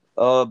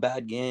a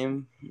bad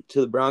game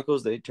to the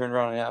Broncos. They turned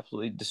around and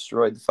absolutely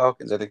destroyed the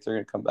Falcons. I think they're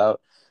gonna come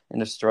out and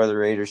destroy the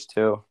Raiders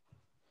too.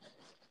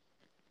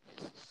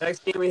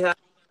 Next game we have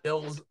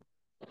Bills.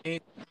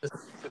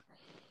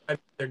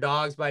 Their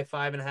dogs by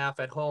 5.5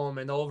 at home,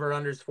 and the over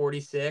under is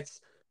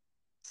 46.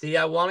 See,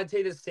 I want to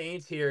take the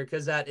Saints here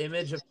because that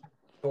image of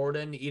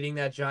Jordan eating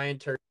that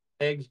giant turkey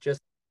egg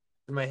just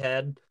in my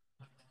head.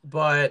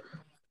 But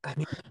I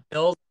mean,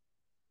 Bills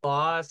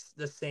lost.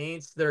 The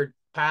Saints, their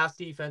pass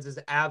defense is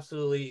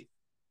absolutely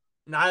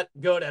not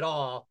good at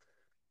all.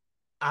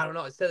 I don't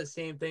know. I said the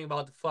same thing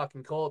about the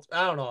fucking Colts.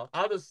 I don't know.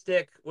 I'll just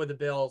stick with the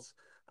Bills.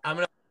 I'm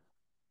gonna.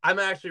 I'm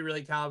actually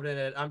really confident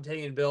in it. I'm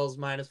taking Bills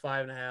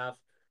 -5.5.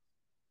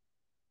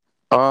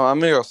 I'm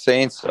gonna go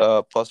Saints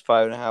plus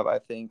 5.5. I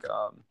think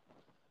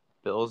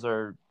Bills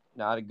are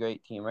not a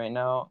great team right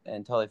now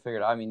until they figure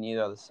it out. I mean,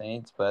 neither are the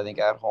Saints, but I think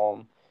at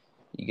home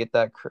you get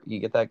that crowd, you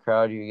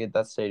get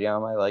that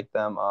stadium. I like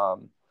them.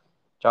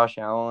 Josh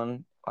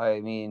Allen. I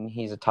mean,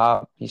 he's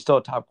still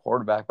a top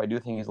quarterback, but I do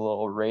think he's a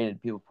little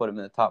overrated. People put him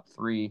in the top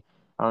 3.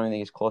 I don't even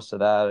think he's close to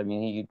that. I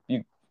mean,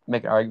 you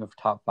make an argument for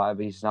top 5,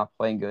 but he's not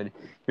playing good.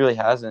 He really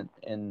hasn't.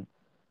 And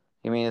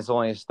I mean, it's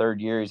only his 3rd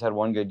year. He's had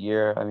one good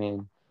year. I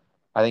mean,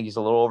 I think he's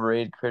a little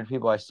overrated compared to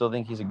people. I still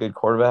think he's a good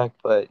quarterback,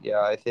 but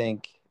yeah, I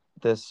think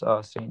this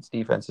Saints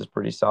defense is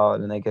pretty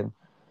solid, and they can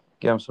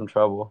get him some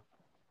trouble.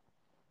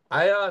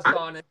 I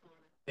saw an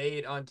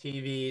debate on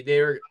TV.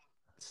 They were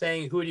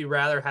saying who do you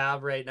rather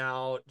have right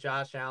now,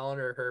 Josh Allen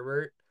or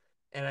Herbert?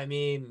 And I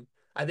mean,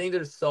 I think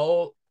they're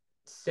so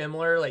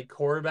similar, like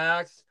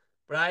quarterbacks,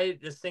 but I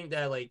just think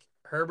that like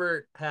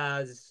Herbert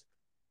has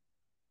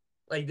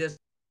like this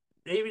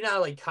maybe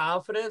not like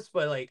confidence,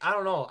 but like I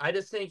don't know. I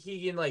just think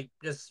he can like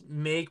just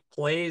make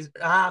plays.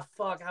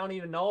 Fuck, I don't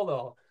even know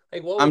though.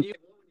 Like, what would I'm you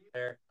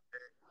there?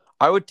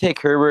 I would take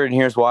Herbert, and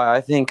here's why.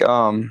 I think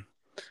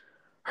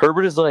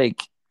Herbert is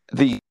like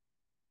the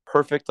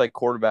perfect like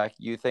quarterback.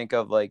 You think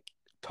of like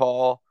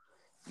tall,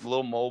 a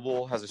little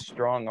mobile, has a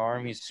strong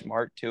arm. He's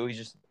smart too.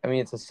 I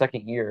mean, it's a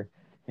 2nd year.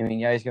 I mean,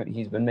 yeah,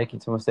 he's been making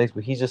some mistakes,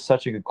 but he's just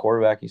such a good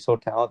quarterback. He's so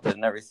talented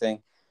and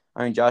everything.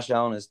 I mean, Josh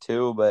Allen is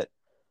too, but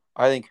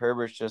I think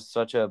Herbert's just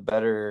such a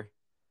better.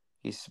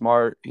 He's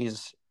smart.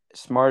 He's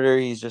smarter.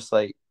 He's just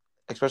like,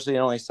 especially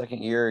in only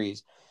 2nd year,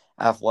 he's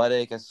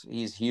athletic.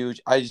 He's huge.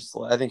 I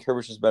think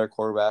Herbert's just a better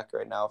quarterback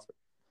right now.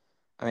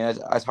 I mean,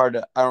 it's hard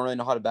to. I don't really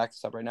know how to back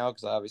this up right now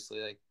because obviously,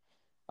 like,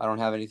 I don't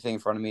have anything in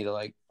front of me to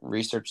like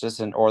research this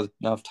or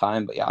enough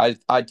time. But yeah,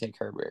 I'd take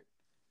Herbert.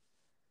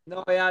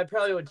 No, yeah, I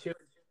probably would too.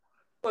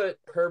 Put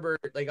Herbert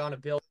like on a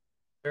bill.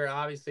 They're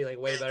obviously like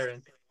way better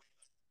than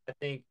I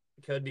think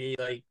could be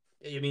like.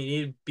 I mean,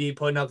 he'd be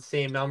putting up the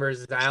same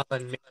numbers as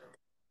Allen.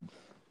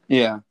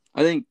 Yeah,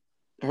 I think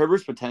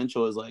Herbert's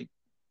potential is like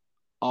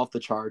off the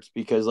charts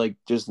because like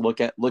just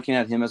looking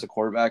at him as a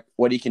quarterback,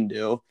 what he can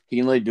do. He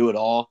can really do it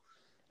all,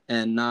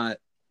 and not.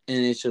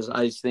 And it's just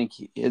I just think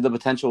the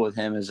potential with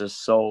him is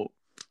just so.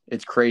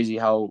 It's crazy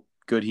how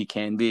good he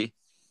can be.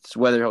 It's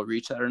whether he'll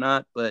reach that or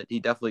not, but he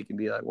definitely can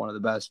be like one of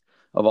the best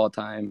of all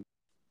time.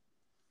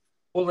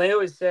 Well, they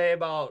always say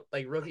about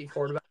like rookie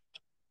quarterback,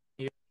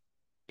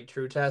 like,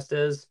 true test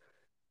is,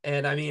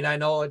 and I mean, I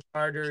know the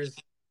Chargers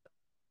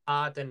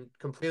hot and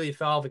completely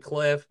fell off a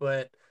cliff,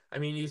 but I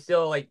mean, you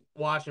still like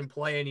watch him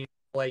play and you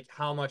know, like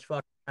how much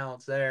fucking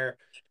talent's there.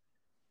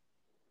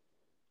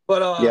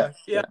 But Yeah,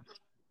 yeah, yeah.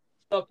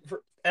 up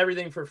for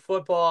everything for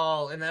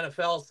football and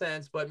NFL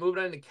sense. But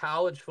moving on to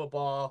college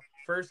football,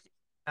 first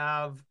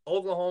have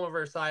Oklahoma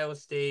versus Iowa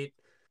State.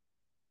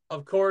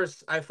 Of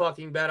course, I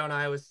fucking bet on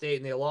Iowa State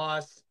and they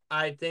lost.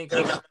 I think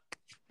I bet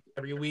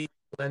every week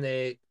when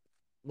they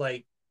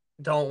like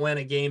don't win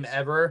a game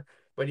ever.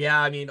 But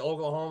yeah, I mean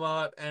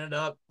Oklahoma ended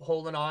up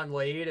holding on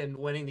late and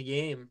winning the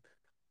game.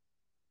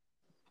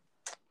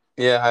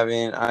 Yeah, I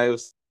mean, I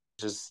was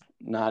just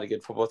not a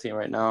good football team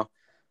right now.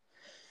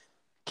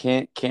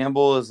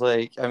 Campbell is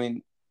like, I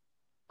mean,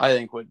 I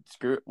think what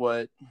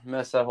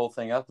messed that whole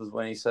thing up is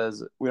when he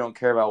says we don't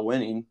care about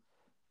winning.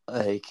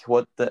 Like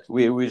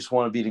we just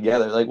want to be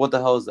together. Like what the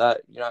hell is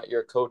that?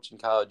 You're a coach in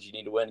college. You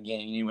need to win a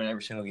game. You need to win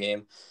every single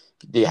game.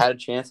 They had a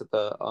chance at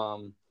the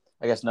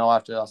I guess no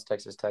after lost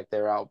Texas Tech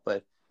they're out,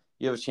 but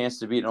you have a chance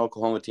to beat an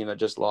Oklahoma team that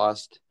just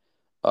lost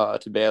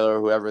to Baylor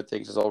or whoever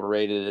thinks is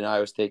overrated, and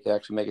Iowa State could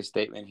actually make a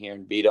statement here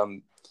and beat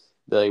them.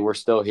 Like, we're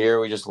still here.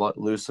 We just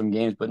lose some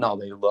games, but no,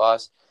 they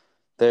lost.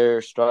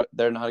 They're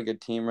not a good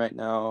team right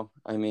now.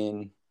 I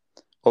mean,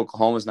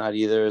 Oklahoma's not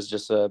either. It's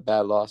just a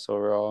bad loss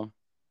overall.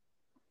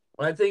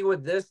 I think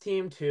with this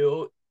team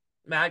too,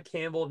 Matt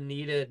Campbell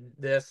needed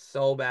this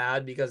so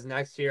bad because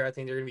next year I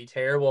think they're gonna be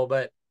terrible,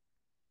 but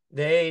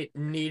they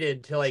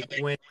needed to like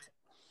win.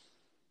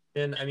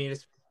 And I mean,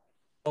 it's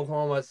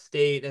Oklahoma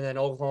State and then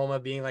Oklahoma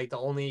being like the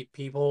only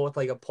people with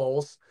like a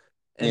pulse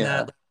and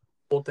Yeah. that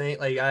whole thing.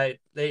 Like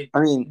they I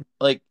mean,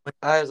 like,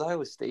 as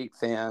Iowa State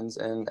fans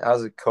and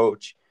as a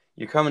coach,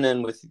 you're coming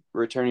in with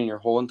returning your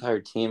whole entire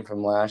team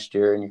from last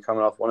year, and you're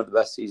coming off one of the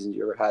best seasons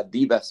you ever had,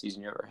 the best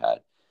season you ever had.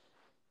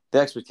 The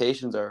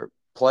expectations are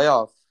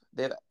playoff.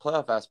 They have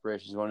playoff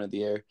aspirations going into the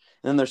year, and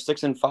then they're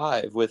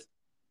 6-5 with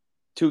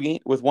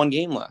one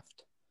game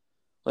left.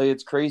 Like,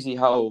 it's crazy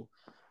how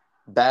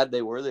bad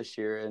they were this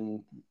year,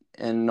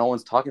 and no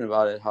one's talking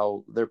about it.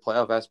 How their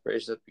playoff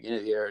aspirations at the beginning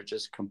of the year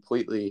just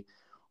completely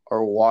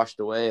are washed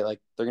away.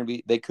 Like,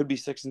 they could be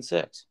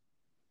 6-6.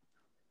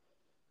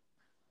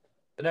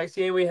 the next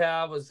game we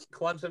have was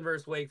Clemson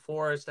versus Wake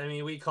Forest. I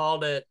mean, we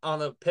called it on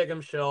the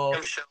Pick'em show.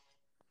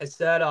 I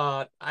said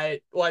I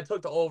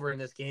took the over in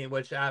this game,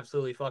 which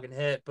absolutely fucking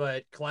hit.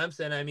 But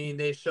Clemson, I mean,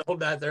 they showed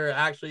that they're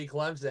actually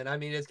Clemson. I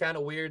mean, it's kind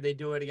of weird they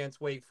do it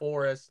against Wake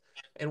Forest,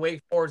 and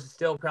Wake Forest is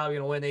still probably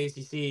gonna win the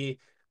ACC.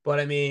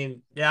 But I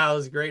mean, yeah, it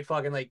was a great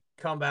fucking like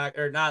comeback,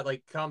 or not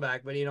like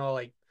comeback, but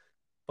like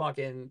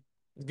fucking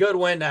good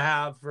win to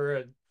have for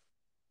a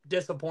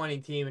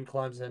disappointing team in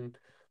Clemson.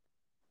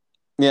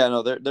 Yeah,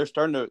 no,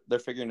 they're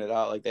figuring it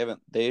out. Like,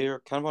 they're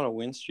kind of on a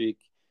win streak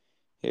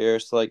here.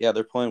 So, like, yeah,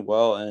 they're playing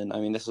well, and I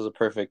mean, this is a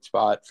perfect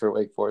spot for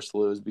Wake Forest to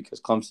lose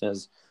because Clemson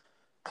is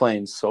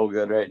playing so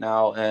good right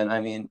now, and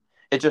I mean,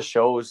 it just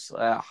shows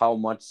how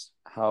much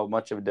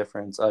of a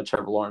difference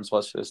Trevor Lawrence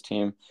was for this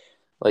team.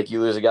 Like, you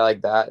lose a guy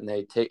like that, and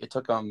it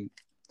took them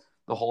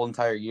the whole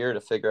entire year to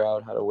figure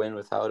out how to win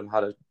without him, how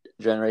to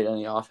generate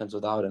any offense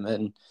without him,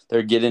 and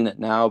they're getting it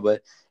now.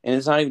 And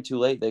it's not even too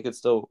late. They could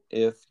still,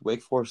 if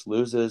Wake Forest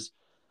loses,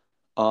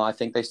 I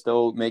think they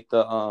still make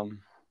the.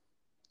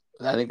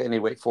 I think they need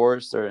Wake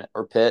Forest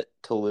or Pitt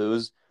to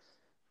lose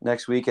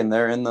next week, and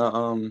they're in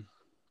the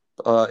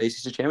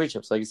ACC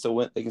championships. They can still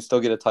win. They can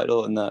still get a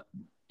title in the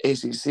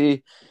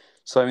ACC.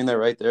 So I mean, they're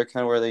right there,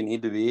 kind of where they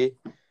need to be.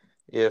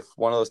 If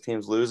one of those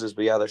teams loses,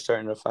 but yeah, they're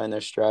starting to find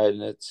their stride,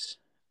 and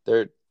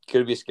they're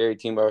could be a scary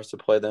team by us to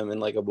play them in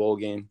like a bowl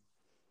game.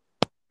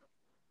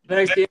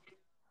 Next game,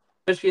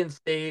 Michigan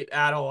State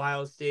at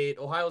Ohio State.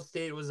 Ohio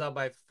State was up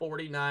by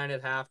 49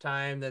 at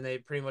halftime. Then they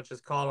pretty much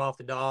just called off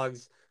the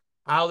dogs.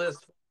 How this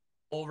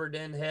over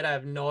didn't hit, I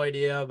have no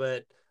idea.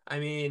 But I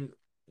mean,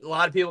 a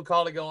lot of people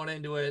called it going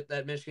into it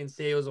that Michigan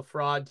State was a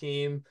fraud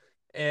team.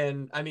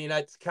 And I mean,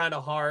 that's kind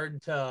of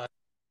hard to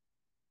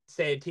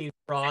say a team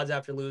frauds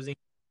after losing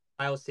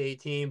Ohio State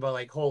team, but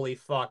like, holy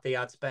fuck, they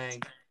got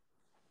spanked.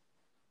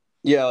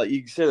 Yeah, like, you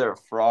can say they're a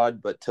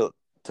fraud, but to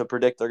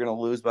predict they're going to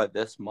lose by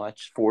this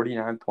much,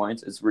 49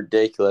 points, is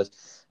ridiculous.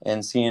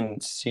 And seeing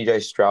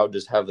CJ Stroud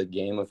just have the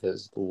game of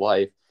his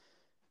life,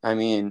 I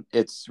mean,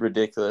 it's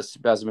ridiculous.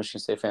 As a Michigan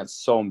State fan, it's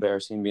so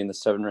embarrassing being the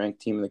 7th-ranked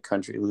team in the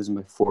country, losing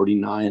by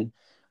 49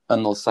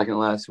 on the second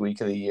last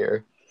week of the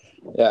year.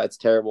 Yeah, it's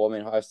terrible. I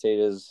mean, Ohio State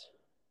is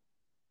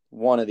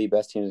one of the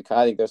best teams.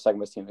 I think they're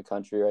second best team in the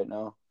country right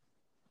now.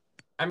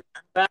 I mean,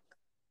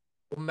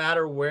 no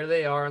matter where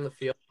they are on the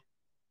field,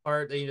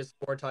 part that you just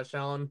score a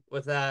touchdown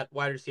with that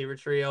wide receiver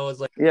trio is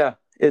like, Yeah,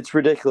 it's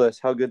ridiculous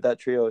how good that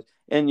trio is.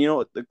 And you know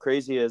what the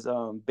crazy is?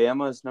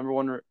 Bama's number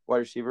one wide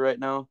receiver right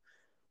now,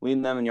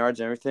 leading them in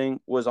yards and everything,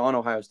 was on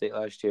Ohio State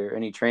last year,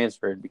 and he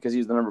transferred because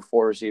he's the number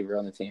 4 receiver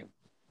on the team.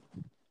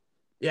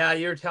 yeah,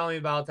 you were telling me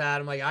about that.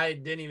 I'm like, I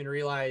didn't even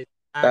realize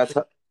That's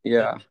actually how,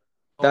 yeah, Ohio.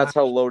 that's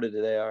how loaded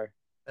they are.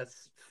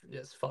 That's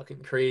just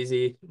fucking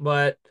crazy.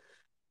 But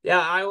yeah,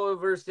 Iowa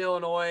versus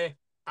Illinois.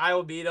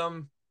 Iowa beat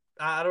them.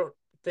 I don't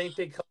think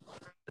they come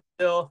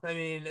still. I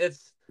mean,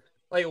 it's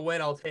like a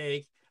win I'll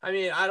take. I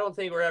mean, I don't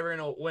think we're ever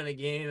gonna win a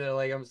game that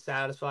like I'm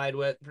satisfied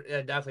with.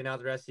 Definitely not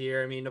the rest of the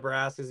year. I mean,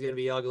 Nebraska's gonna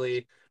be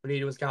ugly. We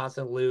need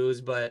Wisconsin to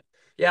lose, but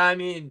yeah, I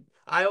mean,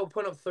 Iowa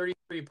put up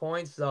 33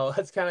 points, so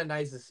that's kind of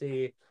nice to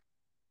see.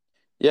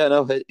 Yeah,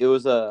 no, it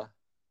was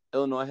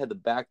Illinois had the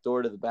back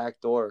door to the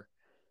back door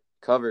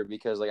cover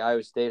because like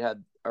Iowa State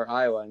had or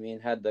Iowa, I mean,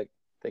 had the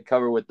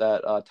cover with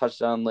that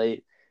touchdown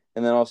late,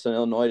 and then all of a sudden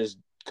Illinois just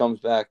comes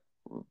back,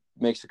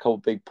 makes a couple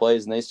big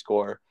plays, and they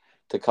score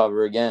to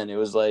cover again. It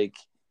was like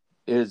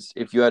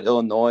if you had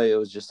Illinois, it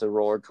was just a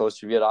roller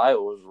coaster. If you had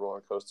Iowa, it was a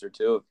roller coaster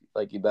too.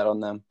 Like you bet on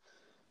them,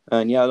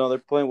 and yeah, no, they're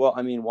playing well.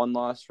 I mean, one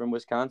loss from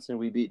Wisconsin,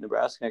 we beat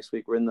Nebraska next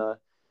week. We're in the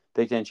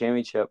Big Ten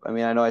championship. I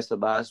mean, I know I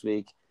said last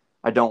week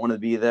I don't want to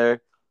be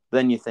there.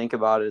 Then you think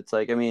about it, it's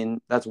like I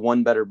mean that's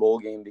one better bowl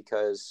game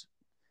because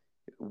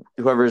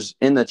whoever's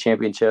in the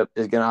championship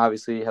is going to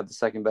obviously have the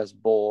second best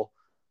bowl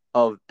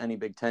of any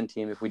Big Ten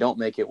team. If we don't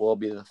make it, we'll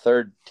be the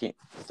third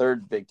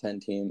Big Ten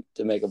team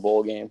to make a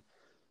bowl game.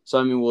 So,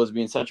 I mean, was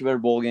being such a better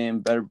bowl game,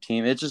 better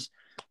team. It's just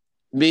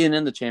being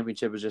in the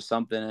championship is just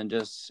something, and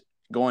just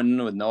going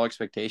in with no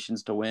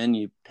expectations to win.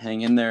 You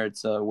hang in there,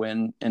 it's a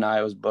win in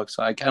Iowa's book.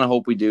 So I kind of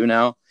hope we do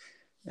now,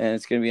 and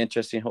it's going to be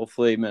interesting.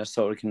 Hopefully,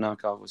 Minnesota can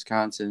knock off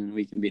Wisconsin and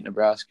we can beat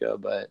Nebraska.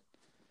 But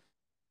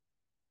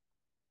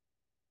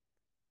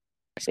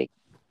The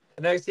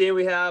next game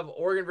we have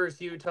Oregon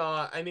versus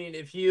Utah. I mean,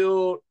 if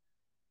you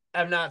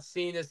have not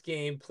seen this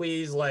game,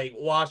 please like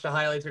watch the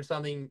highlights or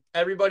something.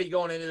 Everybody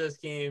going into this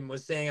game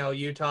was saying how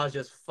Utah's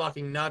just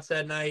fucking nuts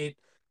at night.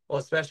 Well,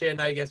 especially at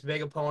night against a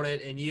big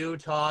opponent, and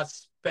Utah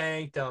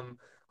spanked them.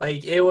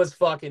 Like it was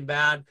fucking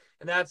bad,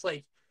 and that's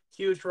like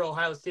huge for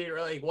Ohio State.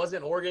 Like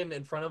wasn't Oregon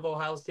in front of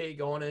Ohio State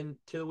going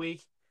into the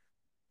week?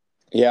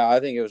 yeah, I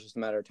think it was just a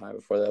matter of time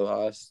before they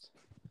lost.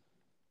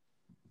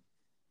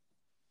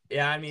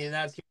 Yeah, I mean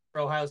that's huge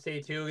for Ohio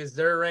State too, because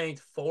they're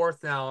ranked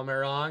fourth now. Am I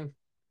wrong?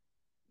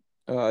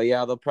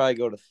 Yeah, they'll probably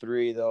go to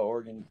 3 though.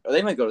 Oregon, or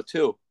they might go to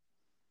 2.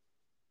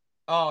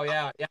 Oh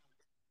yeah, yeah.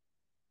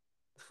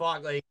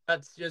 Fuck, like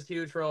that's just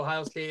huge for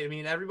Ohio State. I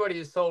mean, everybody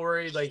is so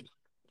worried, like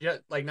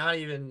just like not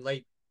even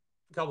like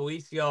a couple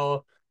weeks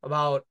ago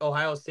about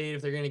Ohio State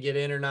if they're gonna get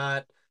in or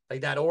not.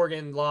 Like that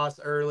Oregon loss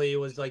early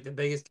was like the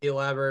biggest deal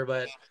ever,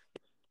 but it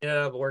ended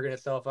up working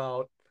itself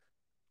out.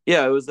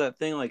 Yeah, it was that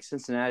thing like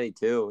Cincinnati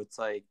too. It's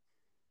like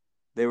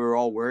they were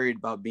all worried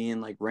about being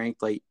like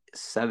ranked like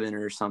 7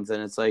 or something.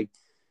 It's like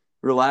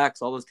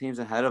relax. All those teams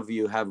ahead of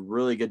you have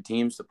really good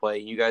teams to play.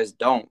 You guys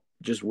don't.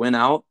 Just win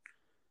out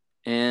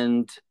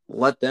and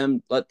let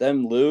them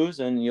lose,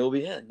 and you'll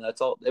be in.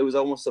 That's all. It was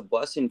almost a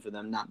blessing for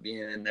them not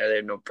being in there. They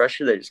had no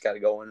pressure. They just got to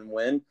go in and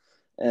win,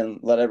 and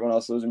let everyone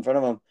else lose in front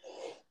of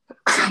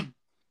them.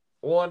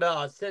 Well,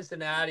 and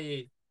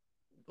Cincinnati,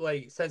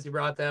 like since you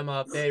brought them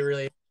up, they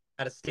really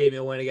had a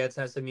statement win against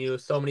SMU.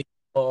 So many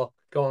people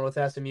going with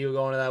SMU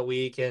going to that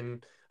week,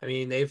 and I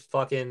mean they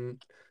fucking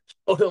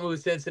showed them who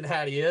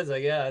Cincinnati is,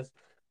 I guess.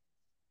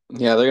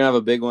 Yeah, they're gonna have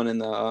a big one in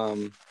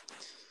the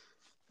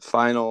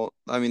final.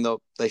 I mean,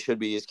 they should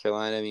be East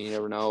Carolina. I mean, you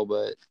never know,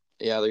 but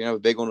yeah, they're gonna have a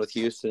big one with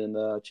Houston in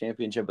the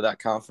championship of that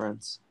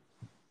conference.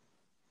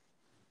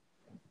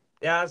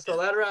 Yeah, so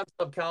that wraps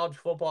up college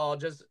football.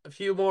 Just a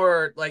few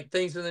more like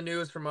things in the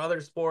news from other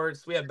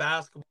sports. We have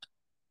basketball.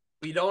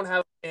 We don't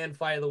have a fan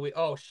fight of the week.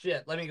 Oh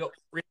shit! Let me go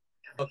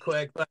real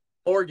quick. But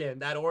Oregon,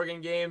 that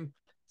Oregon game,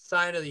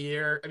 sign of the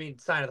year. I mean,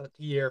 sign of the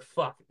year.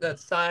 Fuck, that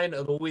sign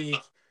of the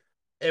week.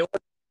 It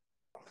was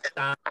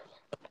not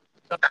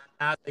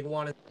like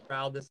one in the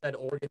crowd that said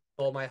Oregon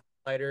stole my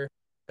highlighter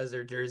as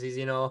their jerseys.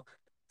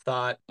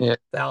 Thought Yeah.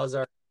 that was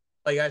our.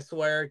 Like I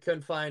swear,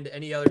 couldn't find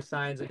any other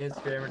signs on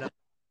Instagram or nothing.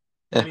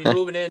 I mean,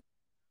 moving in.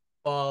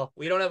 Well,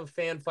 we don't have a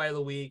fan fight of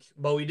the week,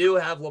 but we do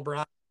have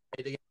LeBron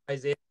against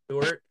Isaiah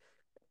Stewart.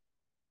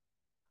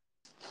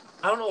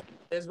 I don't know what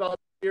it is about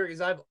here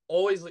because I've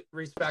always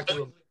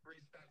respected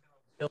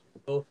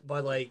LeBron,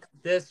 but like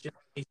this just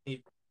makes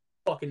me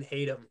fucking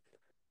hate him.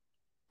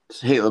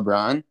 Hate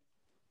LeBron.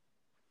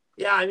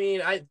 Yeah, I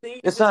mean, I think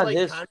it's It's just not like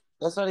his. kind of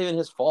That's not even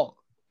his fault.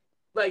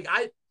 like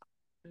I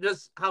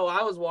just how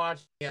I was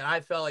watching it,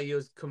 I felt like it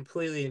was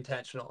completely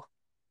intentional.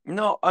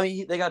 No, I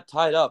mean they got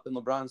tied up, and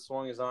LeBron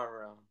swung his arm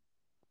around.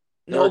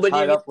 They No, were but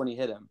tied you up when he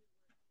hit him.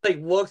 like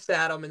looks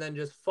at him and then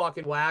just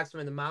fucking whacks him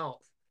in the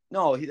mouth.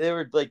 No, they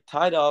were like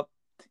tied up,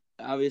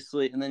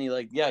 obviously, and then he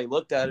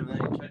looked at him and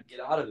then he tried to get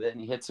out of it, and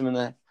he hits him in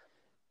the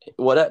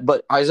what?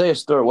 But Isaiah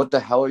Stewart, what the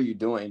hell are you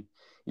doing?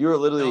 You were No,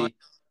 literally.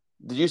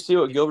 Did you see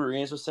what Gilbert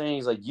Arenas was saying?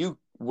 He's like, you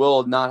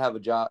will not have a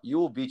job. You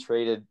will be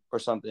traded or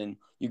something.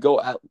 You're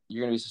going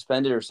to be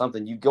suspended or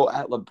something. You go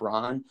at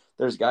LeBron.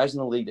 There's guys in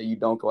the league that you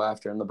don't go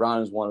after, and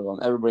LeBron is one of them.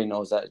 Everybody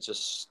knows that. It's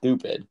just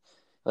stupid.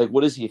 Like,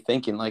 what is he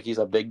thinking? Like, he's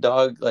a big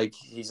dog? Like,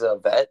 he's a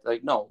vet?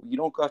 Like, no, you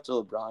don't go after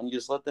LeBron. You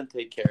just let them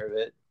take care of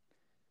it.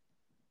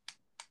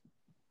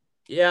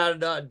 yeah,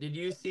 no, did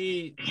you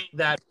see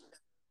that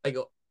like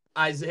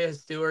Isaiah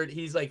Stewart,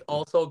 he's like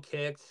also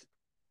kicked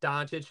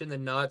Doncic in the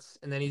nuts,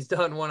 and then he's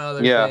done one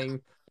other Yeah,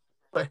 thing.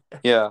 But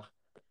yeah.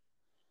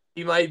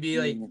 he might be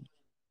Mm.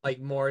 like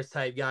Morris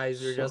type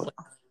guys or just like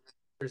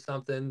or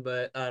something,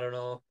 but I don't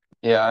know.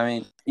 Yeah, I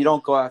mean, you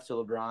don't go after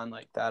LeBron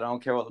like that. I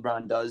don't care what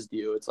LeBron does to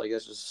you. It's like,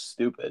 it's just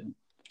stupid.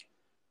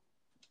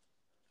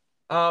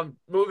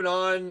 Moving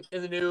on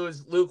in the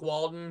news, Luke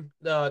Walton,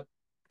 the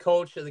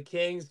coach of the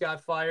Kings,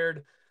 got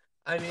fired.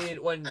 I mean,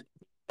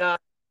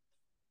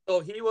 so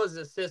he was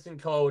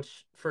assistant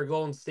coach for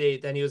Golden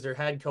State, then he was their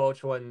head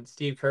coach when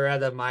Steve Kerr had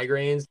the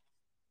migraines.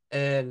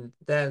 And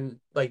then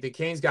like the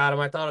Kings got him.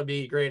 I thought it'd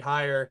be a great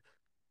hire.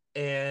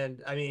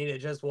 And I mean, it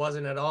just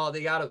wasn't at all.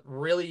 They got a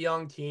really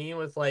young team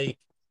with like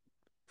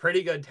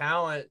pretty good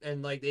talent,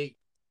 and like they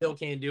still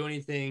can't do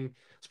anything.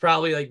 It's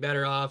probably like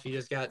better off he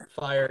just got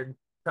fired,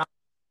 probably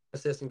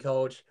assistant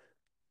coach.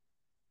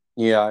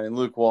 Yeah, I mean,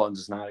 Luke Walton's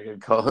just not a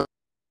good coach,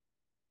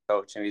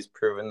 and he's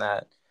proven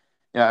that.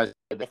 Yeah,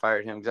 they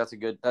fired him because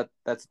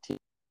that's a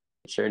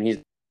teacher, and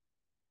he's.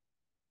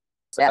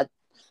 Yeah,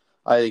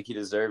 I think he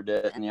deserved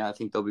it, and yeah, I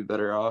think they'll be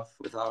better off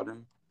without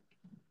him.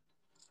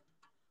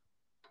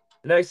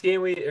 The next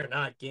game or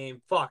not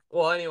game, fuck.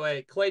 Well,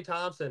 anyway, Klay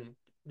Thompson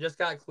just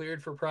got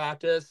cleared for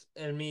practice.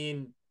 I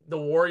mean, the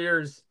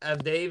Warriors,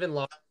 have they even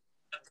lost?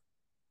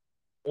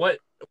 What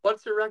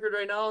what's their record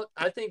right now?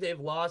 I think they've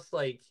lost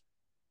like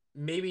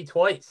maybe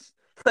twice.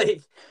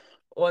 Like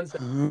once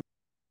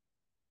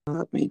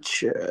Let me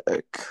check.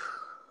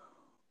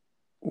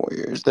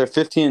 Warriors. They're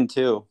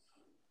 15-2.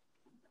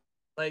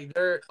 like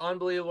they're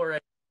unbelievable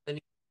right now. And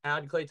you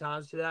add Klay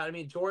Thompson to that. I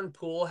mean, Jordan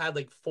Poole had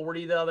like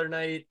 40 the other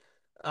night.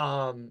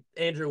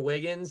 Andrew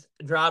Wiggins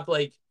dropped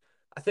like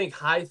I think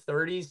high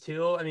 30s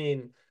too. I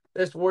mean,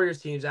 this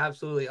Warriors team is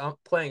absolutely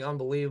playing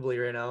unbelievably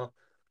right now.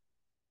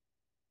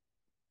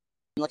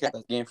 Look at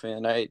that game for the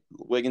night.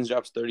 Wiggins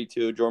drops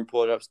 32. Jordan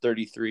Poole drops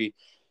 33.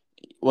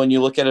 When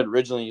you look at it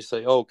originally, you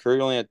say, "Oh,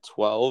 Curry only had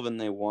 12 and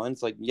they won."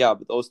 It's like, yeah,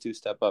 but those two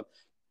step up.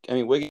 I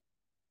mean, Wiggins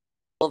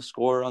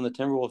score on the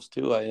Timberwolves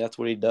too. That's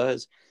what he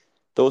does.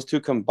 Those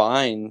two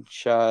combined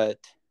shot.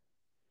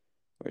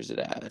 Where's it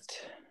at?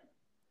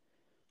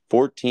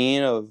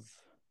 14 of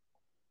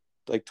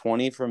like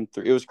 20 from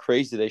three. It was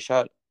crazy. They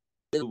shot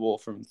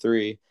from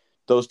three.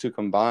 Those two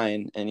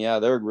combined, and yeah,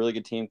 they're a really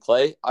good team.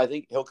 Klay, I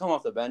think he'll come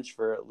off the bench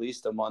for at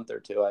least a month or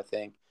two. I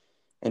think,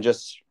 and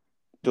just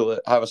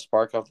have a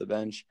spark off the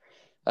bench.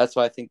 That's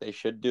what I think they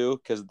should do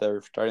because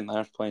their starting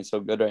lineup's playing so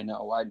good right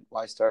now.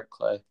 Why start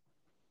Klay?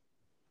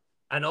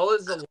 I know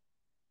this is a lot,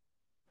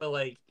 but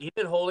like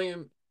even holding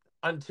him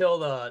until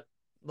the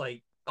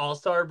like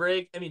All-Star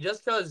break. I mean,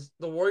 just because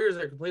the Warriors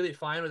are completely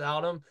fine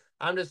without him,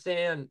 I'm just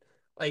saying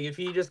like if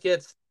he just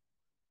gets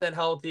then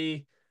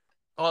healthy,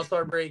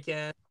 All-Star break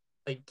in,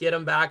 like get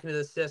him back into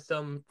the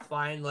system,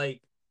 find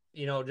like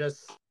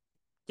just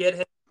get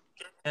him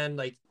and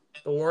like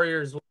the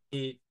Warriors will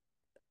be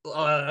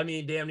I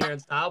mean damn near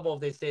unstoppable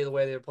if they stay the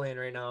way they're playing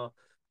right now.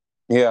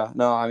 Yeah,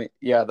 no, I mean,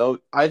 yeah, though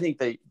I think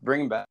they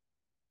bring him back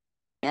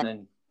and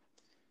then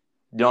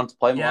you don't have to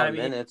play him a Yeah, lot I of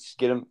mean minutes.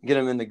 Get him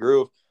in the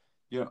groove.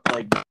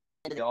 Like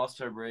the All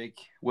Star break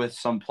with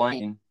some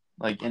playing,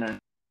 like in a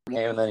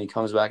game, and then he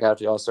comes back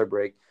after the All Star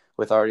break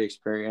with already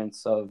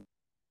experience of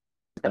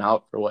been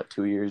out for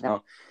 2 years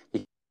now. He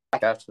comes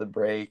back after the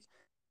break,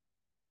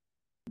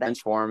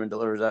 bench for him, and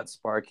delivers that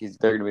spark.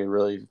 They're gonna be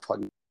really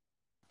fucking.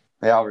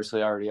 They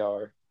obviously already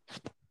are.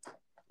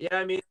 yeah,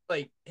 I mean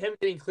like him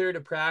getting cleared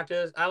to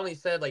practice. I only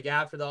said like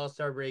after the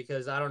All-Star break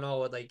because I don't know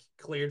what like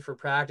cleared for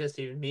practice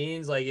even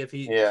means. Like if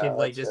he Yeah, can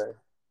like that's just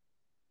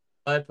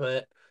fair.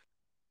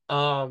 but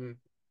um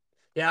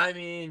yeah, I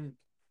mean,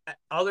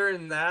 other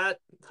than that,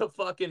 the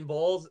fucking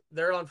Bulls,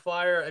 they're on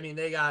fire. I mean,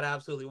 they got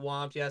absolutely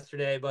whomped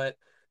yesterday, but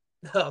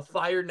the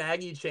fire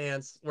Nagy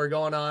chants were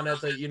going on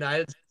at the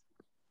United States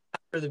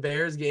for the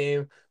Bears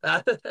game.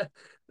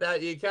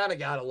 That you kind of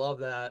gotta love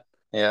that.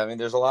 Yeah, I mean,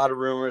 there's a lot of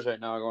rumors right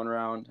now going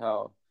around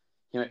how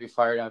he might be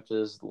fired after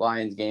this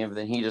Lions game, but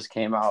then he just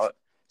came out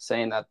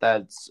saying that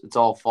it's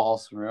all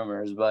false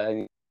rumors. But I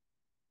mean,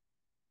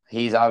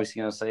 he's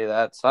obviously going to say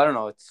that. So I don't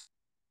know. It's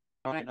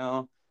right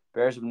now.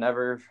 Bears have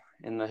never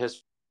in the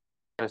history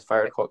has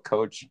fired a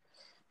coach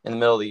in the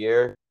middle of the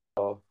year.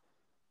 So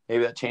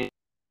maybe that changed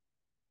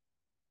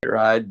the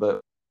ride,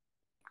 but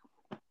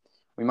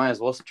we might as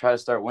well try to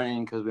start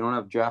winning because we don't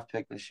have a draft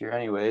pick this year,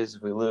 anyways.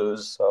 If we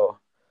lose, so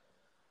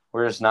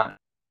we're just not in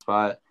the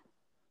spot.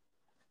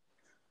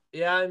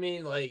 Yeah, I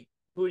mean, like,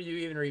 who do you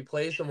even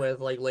replace him with?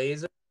 Like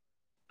Laser?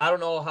 I don't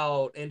know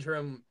how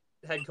interim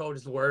head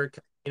coaches work.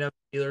 You know,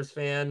 Steelers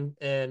fan,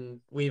 and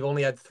we've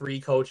only had three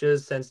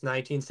coaches since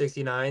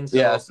 1969. So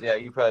Yes, yeah,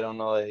 you probably don't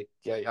know. Like,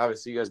 yeah,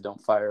 obviously you guys don't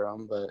fire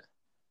them, but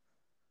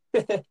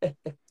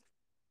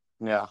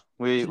yeah,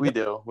 we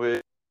do.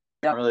 We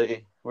don't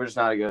really. We're just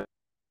not a good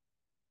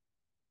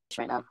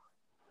right now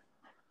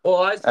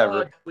well, I saw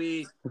ever. a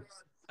tweet.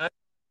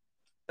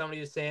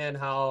 Somebody was saying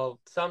how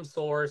some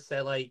source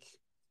that like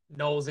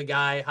knows a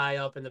guy high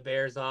up in the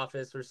Bears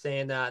office was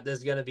saying that this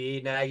is going to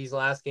be Nagy's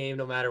last game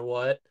no matter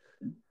what.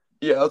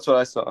 Yeah, that's what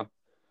I saw.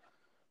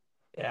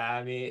 Yeah,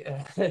 I mean,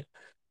 it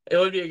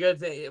would be a good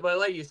thing. But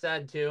like you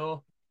said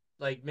too,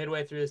 like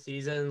midway through the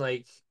season,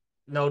 like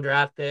no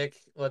draft pick.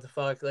 What the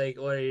fuck? Like,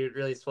 what are you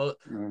really supposed?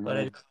 But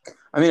Hmm.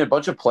 I mean, a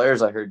bunch of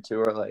players I heard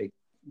too are like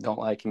don't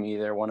like him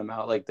either. Want him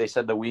out. Like they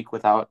said the week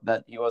without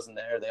that he wasn't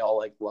there, they all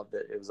like loved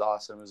it. It was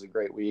awesome. It was a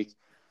great week.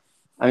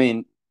 I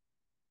mean,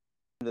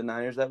 the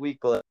Niners that week,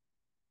 but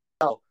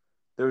like,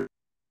 they're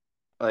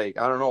like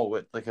I don't know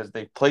what because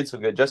they played so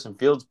good. Justin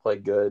Fields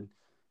played good.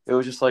 It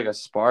was just like a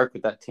spark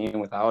with that team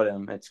without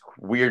him. It's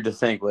weird to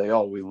think like,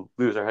 oh, we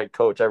lose our head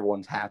coach,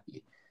 everyone's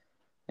happy.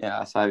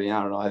 Yeah, so I mean,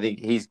 I don't know. I think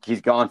he's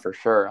gone for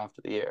sure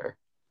after the year.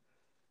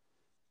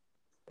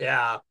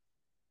 yeah.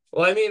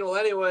 Well, I mean, well,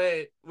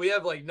 anyway, we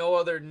have like no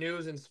other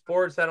news in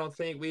sports. I don't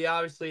think we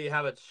obviously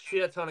have a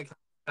shit ton of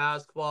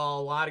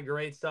basketball. A lot of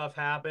great stuff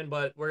happened,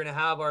 but we're gonna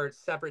have our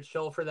separate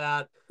show for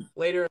that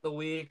later in the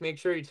week. Make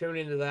sure you tune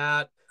into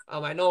that.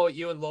 I know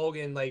you and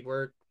Logan like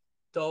were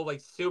dove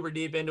like super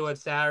deep into it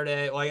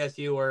Saturday. Well, I guess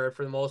you were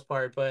for the most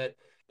part, but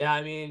yeah,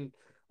 I mean,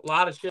 a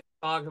lot of shit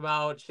to talk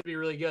about. Should be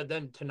really good.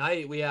 Then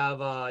tonight we have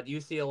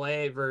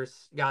UCLA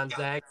versus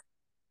Gonzaga.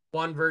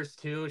 1 versus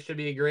 2 should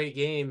be a great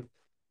game.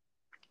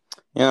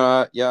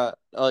 Yeah,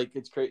 like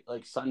it's great.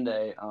 Like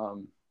Sunday,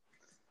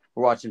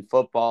 we're watching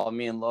football.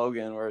 Me and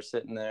Logan were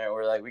sitting there.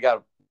 We're like, we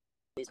got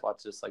to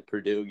watch this like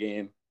Purdue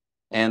game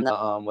and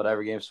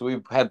whatever game. So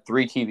we had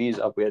 3 TVs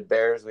up. We had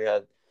Bears. We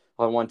had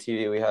on one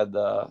TV. We had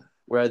the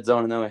Red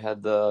Zone, and then we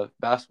had the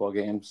basketball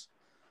games.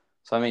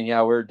 So I mean,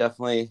 yeah, we're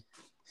definitely.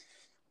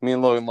 Me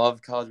and Logan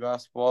love college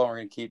basketball. We're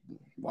gonna keep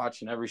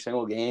watching every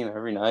single game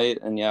every night,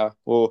 and yeah,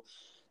 well,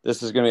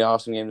 this is gonna be an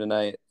awesome game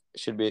tonight.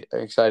 Should be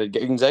excited.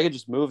 Gonzaga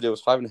just moved. It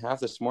was 5.5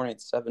 this morning.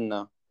 It's 7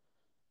 now.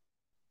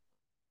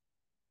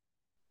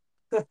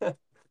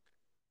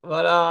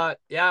 But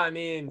yeah, I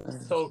mean,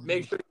 so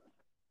make sure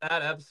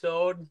that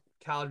episode,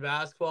 college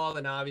basketball,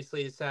 then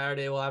obviously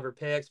Saturday we'll have our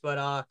picks. But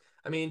I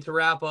mean, to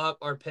wrap up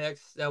our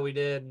picks that we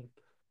did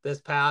this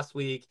past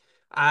week,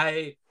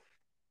 I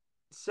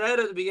said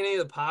at the beginning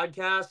of the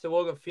podcast, I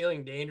woke up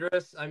feeling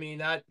dangerous. I mean,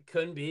 that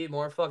couldn't be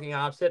more fucking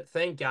opposite.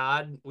 Thank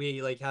God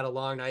we like had a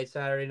long night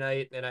Saturday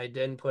night, and I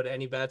didn't put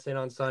any bets in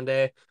on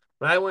Sunday.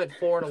 But I went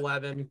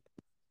 4-11.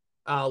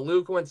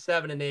 Luke went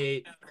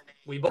 7-8.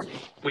 We both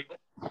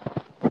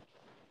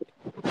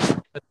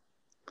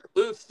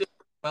Luke still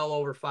well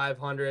over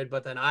 500,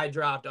 but then I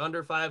dropped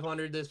under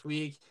 500 this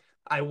week.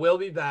 I will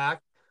be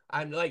back.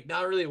 I'm like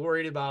not really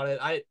worried about it.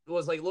 I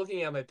was like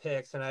looking at my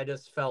picks and I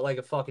just felt like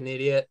a fucking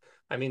idiot.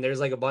 I mean, there's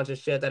like a bunch of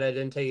shit that I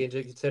didn't take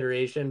into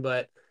consideration,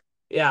 but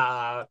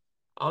yeah,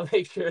 I'll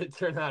make sure to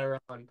turn that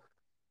around.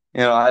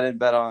 I didn't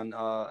bet on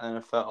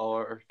NFL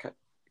or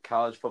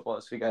college football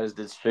this week. I just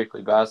did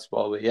strictly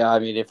basketball. But yeah, I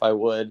mean, if I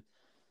would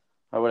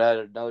have had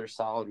another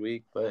solid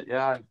week. But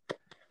yeah,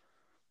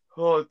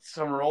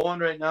 I'm rolling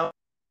right now.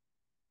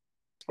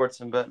 Sports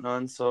I'm betting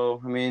on. So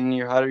I mean,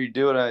 how do you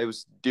do it? I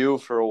was due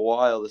for a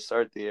while to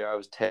start the year. I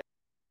was 10.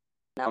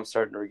 Now I'm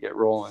starting to get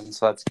rolling,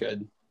 so that's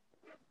good.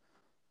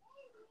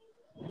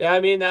 Yeah,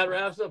 I mean that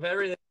wraps up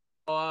everything.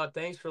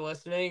 Thanks for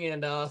listening,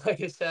 and like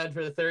I said,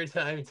 for the third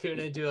time, tune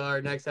into our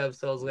next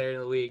episodes later in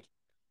the week.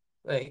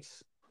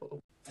 Thanks.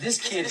 This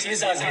kid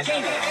is a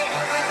gamer.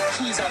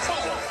 He's a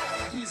follower.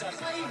 He's a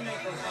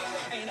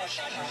playmaker. Ain't a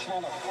shot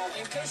caller.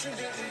 In case you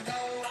didn't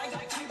know, I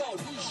got keyboard.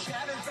 He's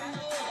shattered from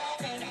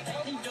low. And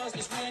all he does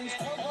is win.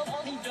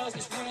 All he does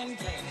is win.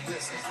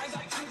 Listen, I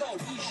got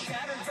keyboard. He's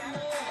shattered from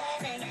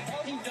low. And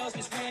all he does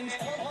is win.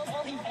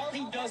 All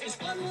he does is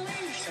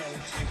unleash. So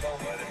keyboard,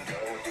 let him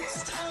go.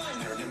 It's time.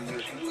 Let him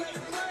play.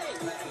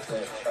 Let him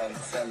play.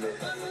 Transcend it.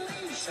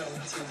 Unleash. So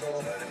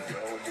keyboard, let him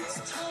go. It's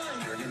time.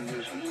 Let him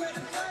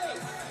play.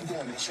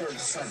 Going to church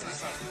Sunday.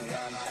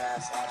 John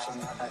Pass,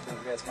 Ashton, I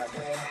think that's my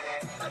name.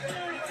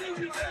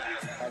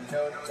 I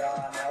know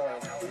John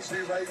Allen. He's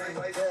rewriting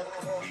the book.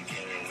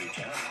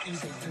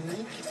 He's a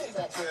unique. He's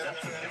a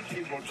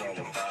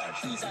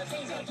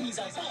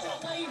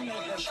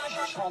playmaker, shot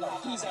caller.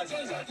 He's a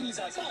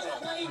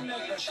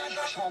playmaker, shot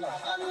caller.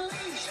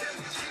 Unleash.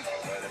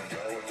 Let him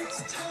go. It's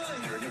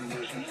time. Let him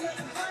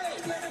play.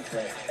 Let him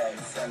play.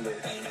 Sunday.